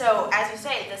 Okay. So as you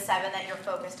say, the 7 that you're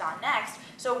focused on next,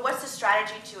 so what's the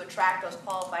strategy to attract those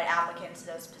qualified applicants to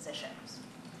those positions?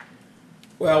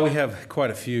 Well, we have quite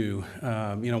a few.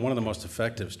 One of the most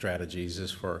effective strategies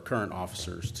is for our current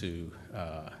officers to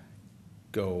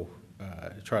go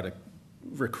try to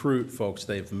recruit folks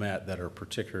they've met that are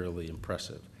particularly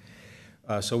impressive.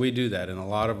 So we do that, and a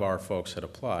lot of our folks that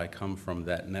apply come from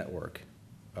that network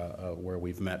where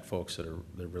we've met folks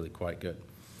they're really quite good.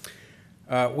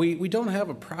 We don't have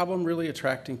a problem really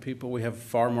attracting people. We have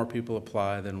far more people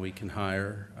apply than we can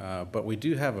hire, but we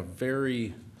do have a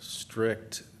very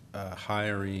strict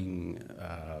hiring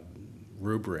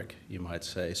rubric, you might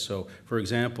say. So, for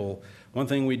example, one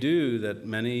thing we do that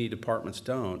many departments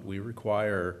don't, we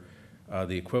require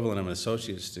the equivalent of an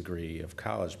associate's degree of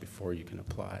college before you can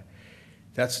apply.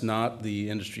 That's not the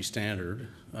industry standard.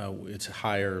 It's a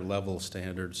higher level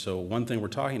standard. So one thing we're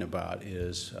talking about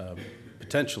is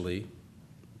potentially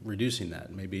reducing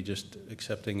that, maybe just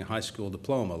accepting a high school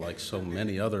diploma like so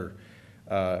many other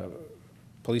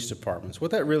police departments. What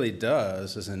that really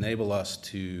does is enable us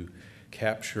to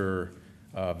capture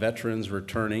veterans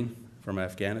returning from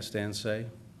Afghanistan, say,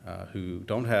 who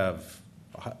don't have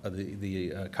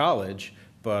the college,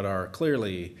 but are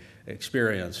clearly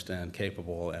experienced and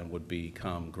capable and would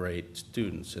become great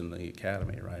students in the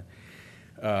academy, right?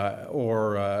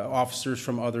 Or officers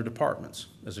from other departments,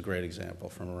 as a great example,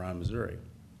 from around Missouri.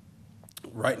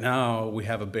 Right now, we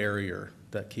have a barrier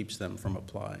that keeps them from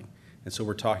applying. And so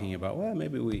we're talking about, well,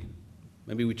 maybe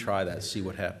we try that, see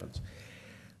what happens.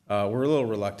 We're a little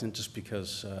reluctant just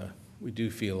because we do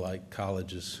feel like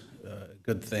college is a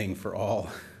good thing for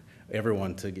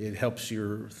everyone. It helps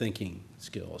your thinking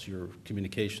skills, your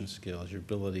communication skills, your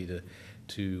ability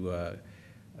to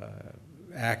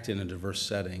act in a diverse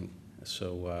setting.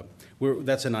 So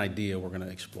that's an idea we're going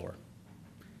to explore.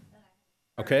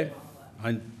 Okay?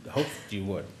 I hope you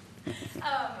would.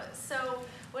 So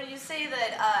when you say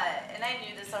that, and I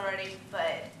knew this already,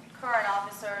 but current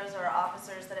officers or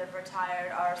officers that have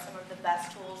retired are some of the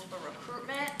best tools for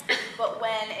recruitment, but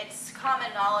when it's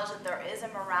common knowledge that there is a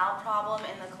morale problem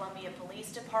in the Columbia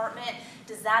Police Department,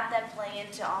 does that then play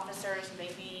into officers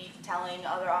maybe telling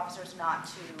other officers not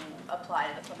to apply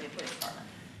to the Columbia Police Department?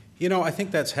 I think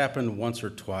that's happened once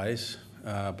or twice,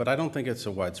 but I don't think it's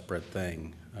a widespread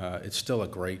thing. It's still a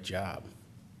great job.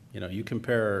 You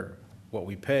compare what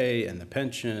we pay and the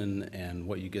pension and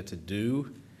what you get to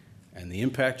do and the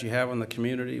impact you have on the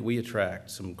community, we attract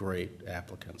some great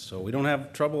applicants. So we don't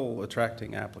have trouble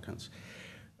attracting applicants.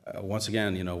 Once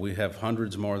again, we have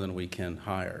hundreds more than we can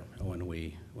hire when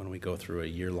we go through a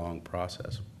year-long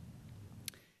process.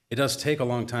 It does take a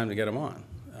long time to get them on.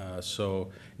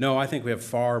 No, I think we have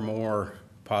far more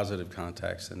positive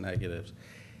contacts than negatives.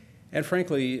 And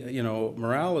frankly,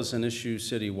 morale is an issue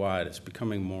citywide. It's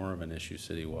becoming more of an issue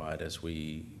citywide as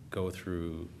we go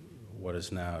through what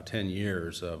is now 10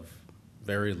 years of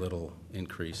very little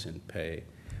increase in pay.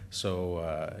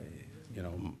 So,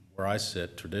 where I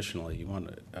sit traditionally, you want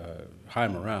high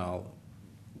morale,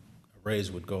 a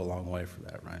raise would go a long way for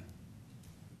that, right?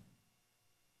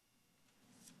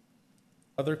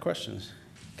 Other questions?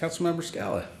 Councilmember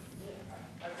Scala.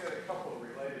 I've got a couple of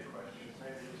related questions,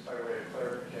 maybe just by way of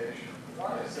clarification.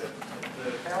 One is that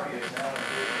the county is now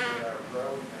engaged in a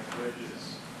road and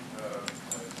bridges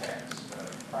tax,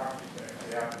 property tax,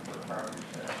 the applicant for property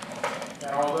tax.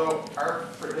 And although our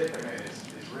predicament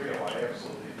is real, I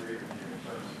absolutely agree with you in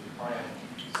terms of defining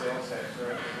sales tax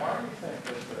revenue. Why do you think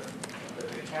that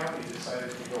the county decided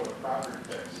to go with property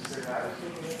tax? Is there not a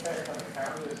huge impact on the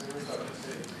county as there is on the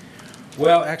city?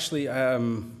 Well, actually,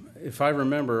 if I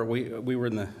remember, we were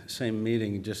in the same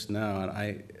meeting just now,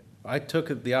 and I took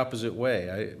it the opposite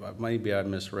way. Maybe I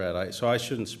misread, so I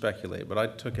shouldn't speculate, but I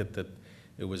took it that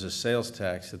it was a sales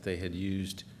tax that they had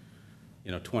used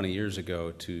 20 years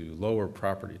ago to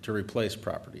replace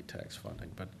property tax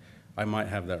funding, but I might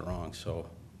have that wrong, so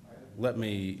let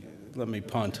me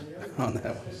punt on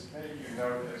that one. Just maybe you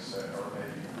know this, or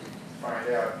maybe we can find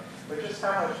out, but just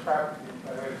how much property,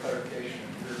 by way of clarification,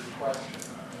 your question,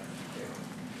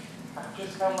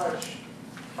 just how much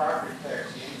property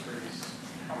tax increase,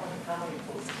 how many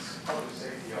public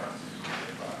safety officers?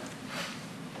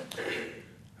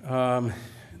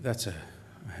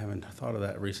 I haven't thought of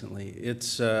that recently.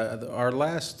 It's our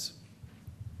last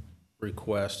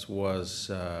request was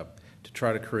to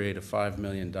try to create a $5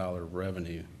 million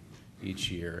revenue each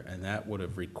year, and that would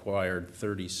have required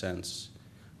 30 cents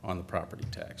on the property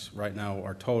tax. Right now,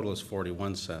 our total is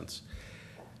 41 cents.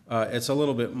 It's a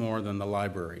little bit more than the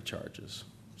library charges.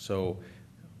 So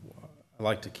I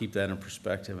like to keep that in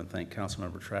perspective and thank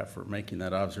Councilmember Trapp for making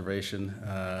that observation.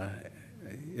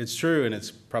 It's true, and it's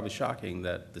probably shocking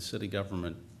that the city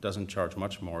government doesn't charge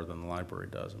much more than the library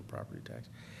does in property tax.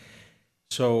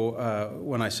 So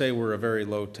when I say we're a very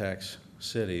low tax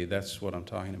city, that's what I'm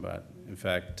talking about. In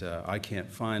fact, I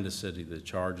can't find a city that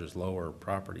charges lower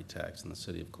property tax than the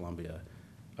city of Columbia,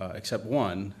 except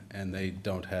one, and they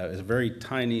don't have, it's a very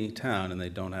tiny town, and they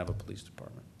don't have a police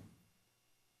department.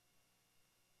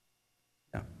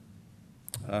 Yeah.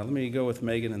 Let me go with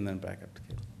Megan and then back up to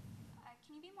Kate.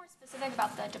 Can you be more specific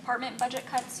about the department budget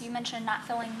cuts? You mentioned not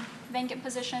filling vacant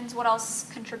positions. What else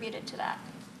contributed to that?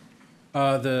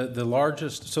 The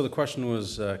largest, so the question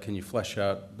was, can you flesh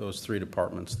out those 3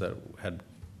 departments that had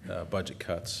budget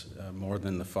cuts, more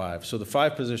than the 5? So the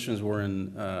 5 positions were in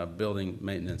building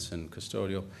maintenance and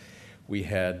custodial. We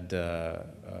had the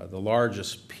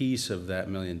largest piece of that $1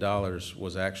 million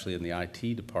was actually in the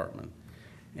IT department.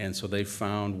 And so they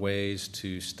found ways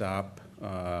to stop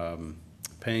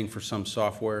paying for some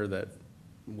software that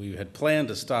we had planned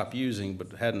to stop using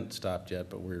but hadn't stopped yet,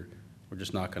 but we're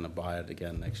just not going to buy it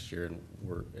again next year, and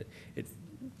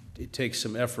it takes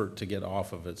some effort to get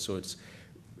off of it. So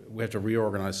we have to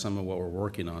reorganize some of what we're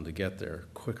working on to get there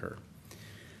quicker.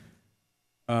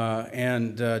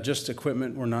 And just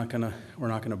equipment we're not going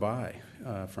to buy,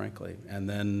 frankly. And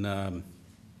then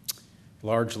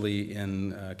largely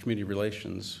in community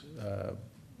relations,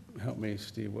 help me,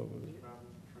 Steve. What was it?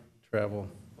 Travel.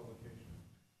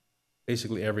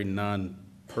 Basically every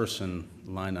non-person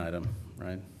line item,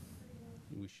 right?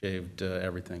 We shaved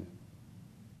everything.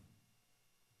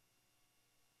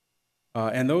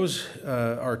 And those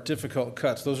are difficult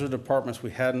cuts. Those are departments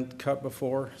we hadn't cut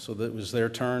before, so that was their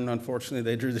turn. Unfortunately,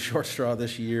 they drew the short straw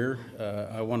this year.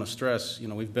 I want to stress,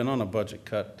 we've been on a budget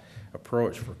cut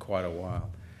approach for quite a while.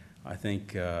 I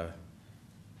think I've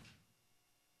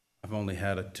only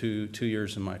had 2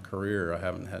 years in my career I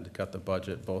haven't had to cut the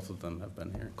budget. Both of them have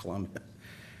been here in Columbia.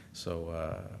 So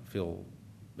I feel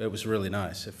it was really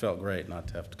nice. It felt great not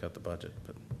to have to cut the budget,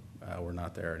 but we're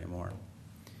not there anymore.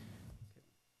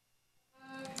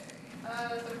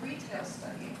 Okay, the retail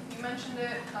study, you mentioned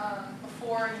it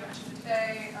before, you mentioned it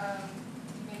today,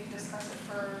 maybe discuss it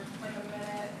for like a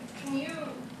minute. Can you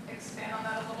expand on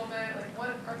that a little bit? Like, what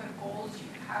are the goals you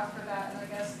have for that? And I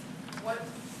guess, what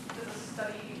does a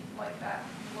study like that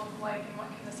look like, and what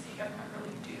can the city government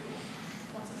really do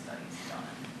once the study's done?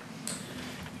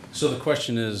 So the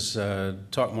question is,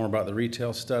 talk more about the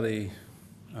retail study.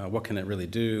 What can it really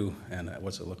do, and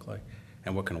what's it look like,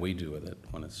 and what can we do with it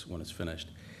when it's finished?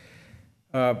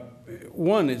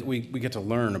 One is we get to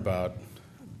learn about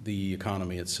the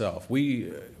economy itself.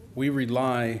 We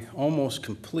rely almost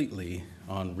completely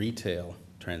on retail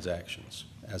transactions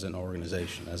as an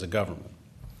organization, as a government,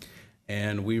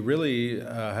 and we really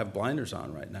have blinders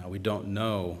on right now. We don't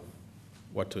know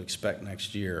what to expect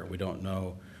next year. We don't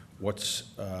know what's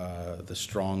the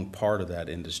strong part of that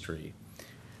industry.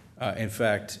 In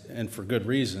fact, and for good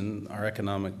reason, our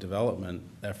economic development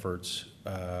efforts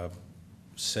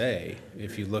say,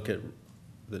 if you look at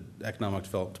the Economic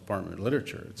Development Department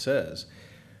literature, it says,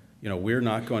 we're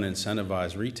not going to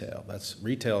incentivize retail.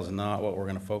 Retail is not what we're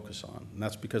going to focus on. And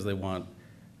that's because they want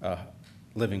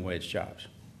living wage jobs.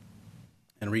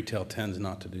 And retail tends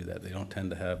not to do that. They don't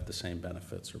tend to have the same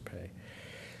benefits or pay.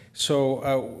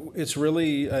 So it's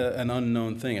really an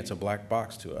unknown thing. It's a black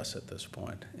box to us at this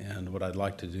point. And what I'd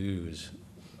like to do is,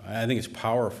 I think it's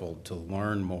powerful to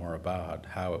learn more about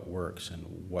how it works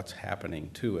and what's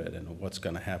happening to it and what's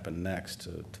going to happen next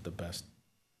to the best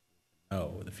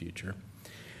know of the future.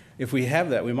 If we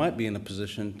have that, we might be in a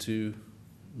position to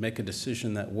make a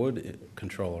decision that would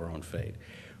control our own fate.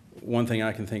 One thing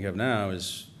I can think of now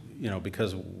is,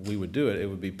 because we would do it, it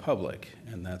would be public,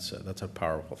 and that's a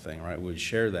powerful thing, right? We would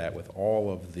share that with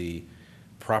all of the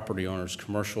property owners,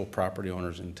 commercial property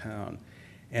owners in town,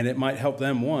 and it might help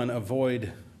them, one,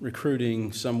 avoid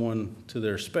recruiting someone to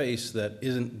their space that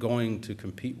isn't going to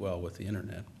compete well with the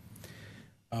internet.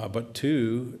 But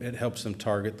two, it helps them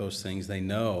target those things they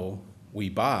know we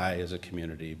buy as a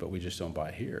community, but we just don't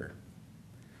buy here.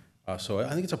 So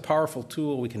I think it's a powerful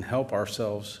tool. We can help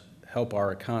ourselves, help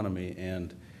our economy,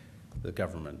 and the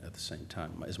government at the same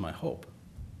time, is my hope.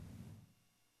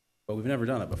 But we've never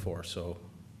done it before, so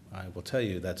I will tell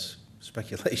you that's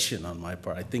speculation on my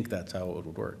part. I think that's how it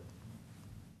would work.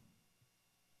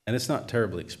 And it's not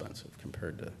terribly expensive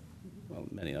compared to, well,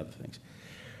 many other things.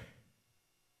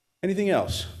 Anything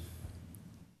else?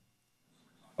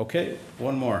 Okay,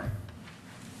 one more.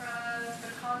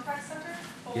 The contact center,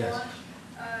 full Yes. launch,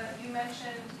 you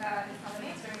mentioned that it's not an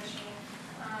answering machine.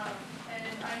 And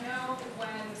I know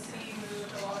when the city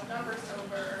moved a lot of numbers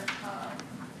over,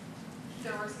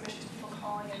 there were some issues with people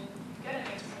calling and get an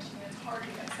answering machine. It's hard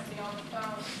to get somebody on the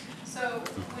phone. So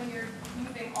when you're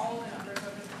moving all the numbers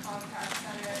over to the contact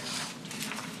center, do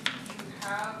you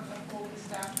have a fully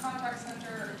staffed contact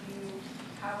center, or do you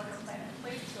have like a plan in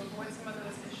avoid some of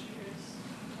those issues?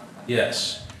 Talk about that.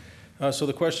 Yes. So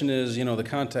the question is, the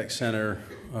contact center,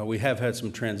 we have had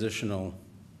some transitional,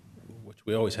 which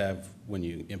we always have when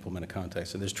you implement a contact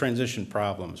center. There's transition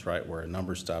problems, right, where a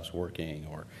number stops working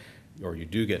or you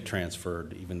do get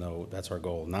transferred, even though that's our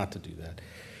goal not to do that.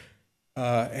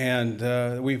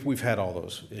 And we've had all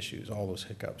those issues, all those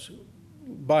hiccups.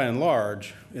 By and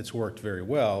large, it's worked very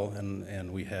well,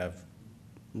 and we have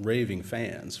raving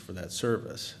fans for that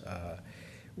service,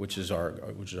 which is our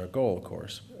goal, of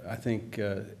course. I think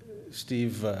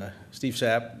Steve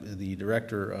Sapp, the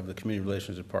director of the Community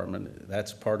Relations Department,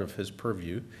 that's part of his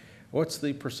purview. What's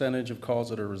the percentage of calls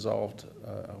that are resolved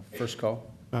first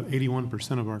call? About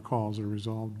 81% of our calls are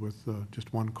resolved with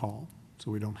just one call,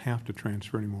 so we don't have to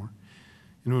transfer anymore.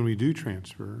 And when we do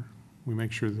transfer, we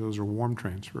make sure that those are warm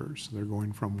transfers. So they're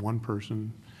going from one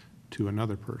person to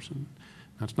another person.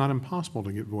 Now, it's not impossible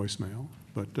to get voicemail,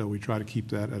 but we try to keep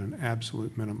that at an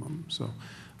absolute minimum. So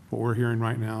what we're hearing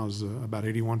right now is about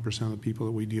 81% of the people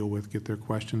that we deal with get their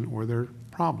question or their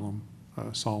problem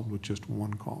solved with just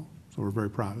one call. So we're very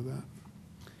proud of that.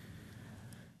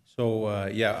 So,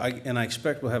 I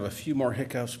expect we'll have a few more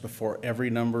hiccups before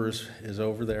every number is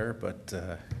over there, but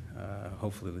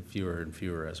hopefully fewer and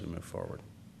fewer as we move forward.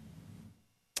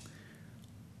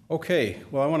 Okay,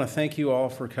 well, I want to thank you all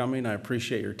for coming. I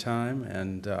appreciate your time,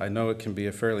 and I know it can be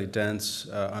a fairly dense,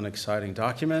 unexciting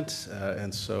document,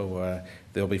 and so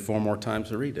there'll be 4 more times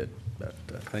to read it. But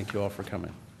thank you all for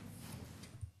coming.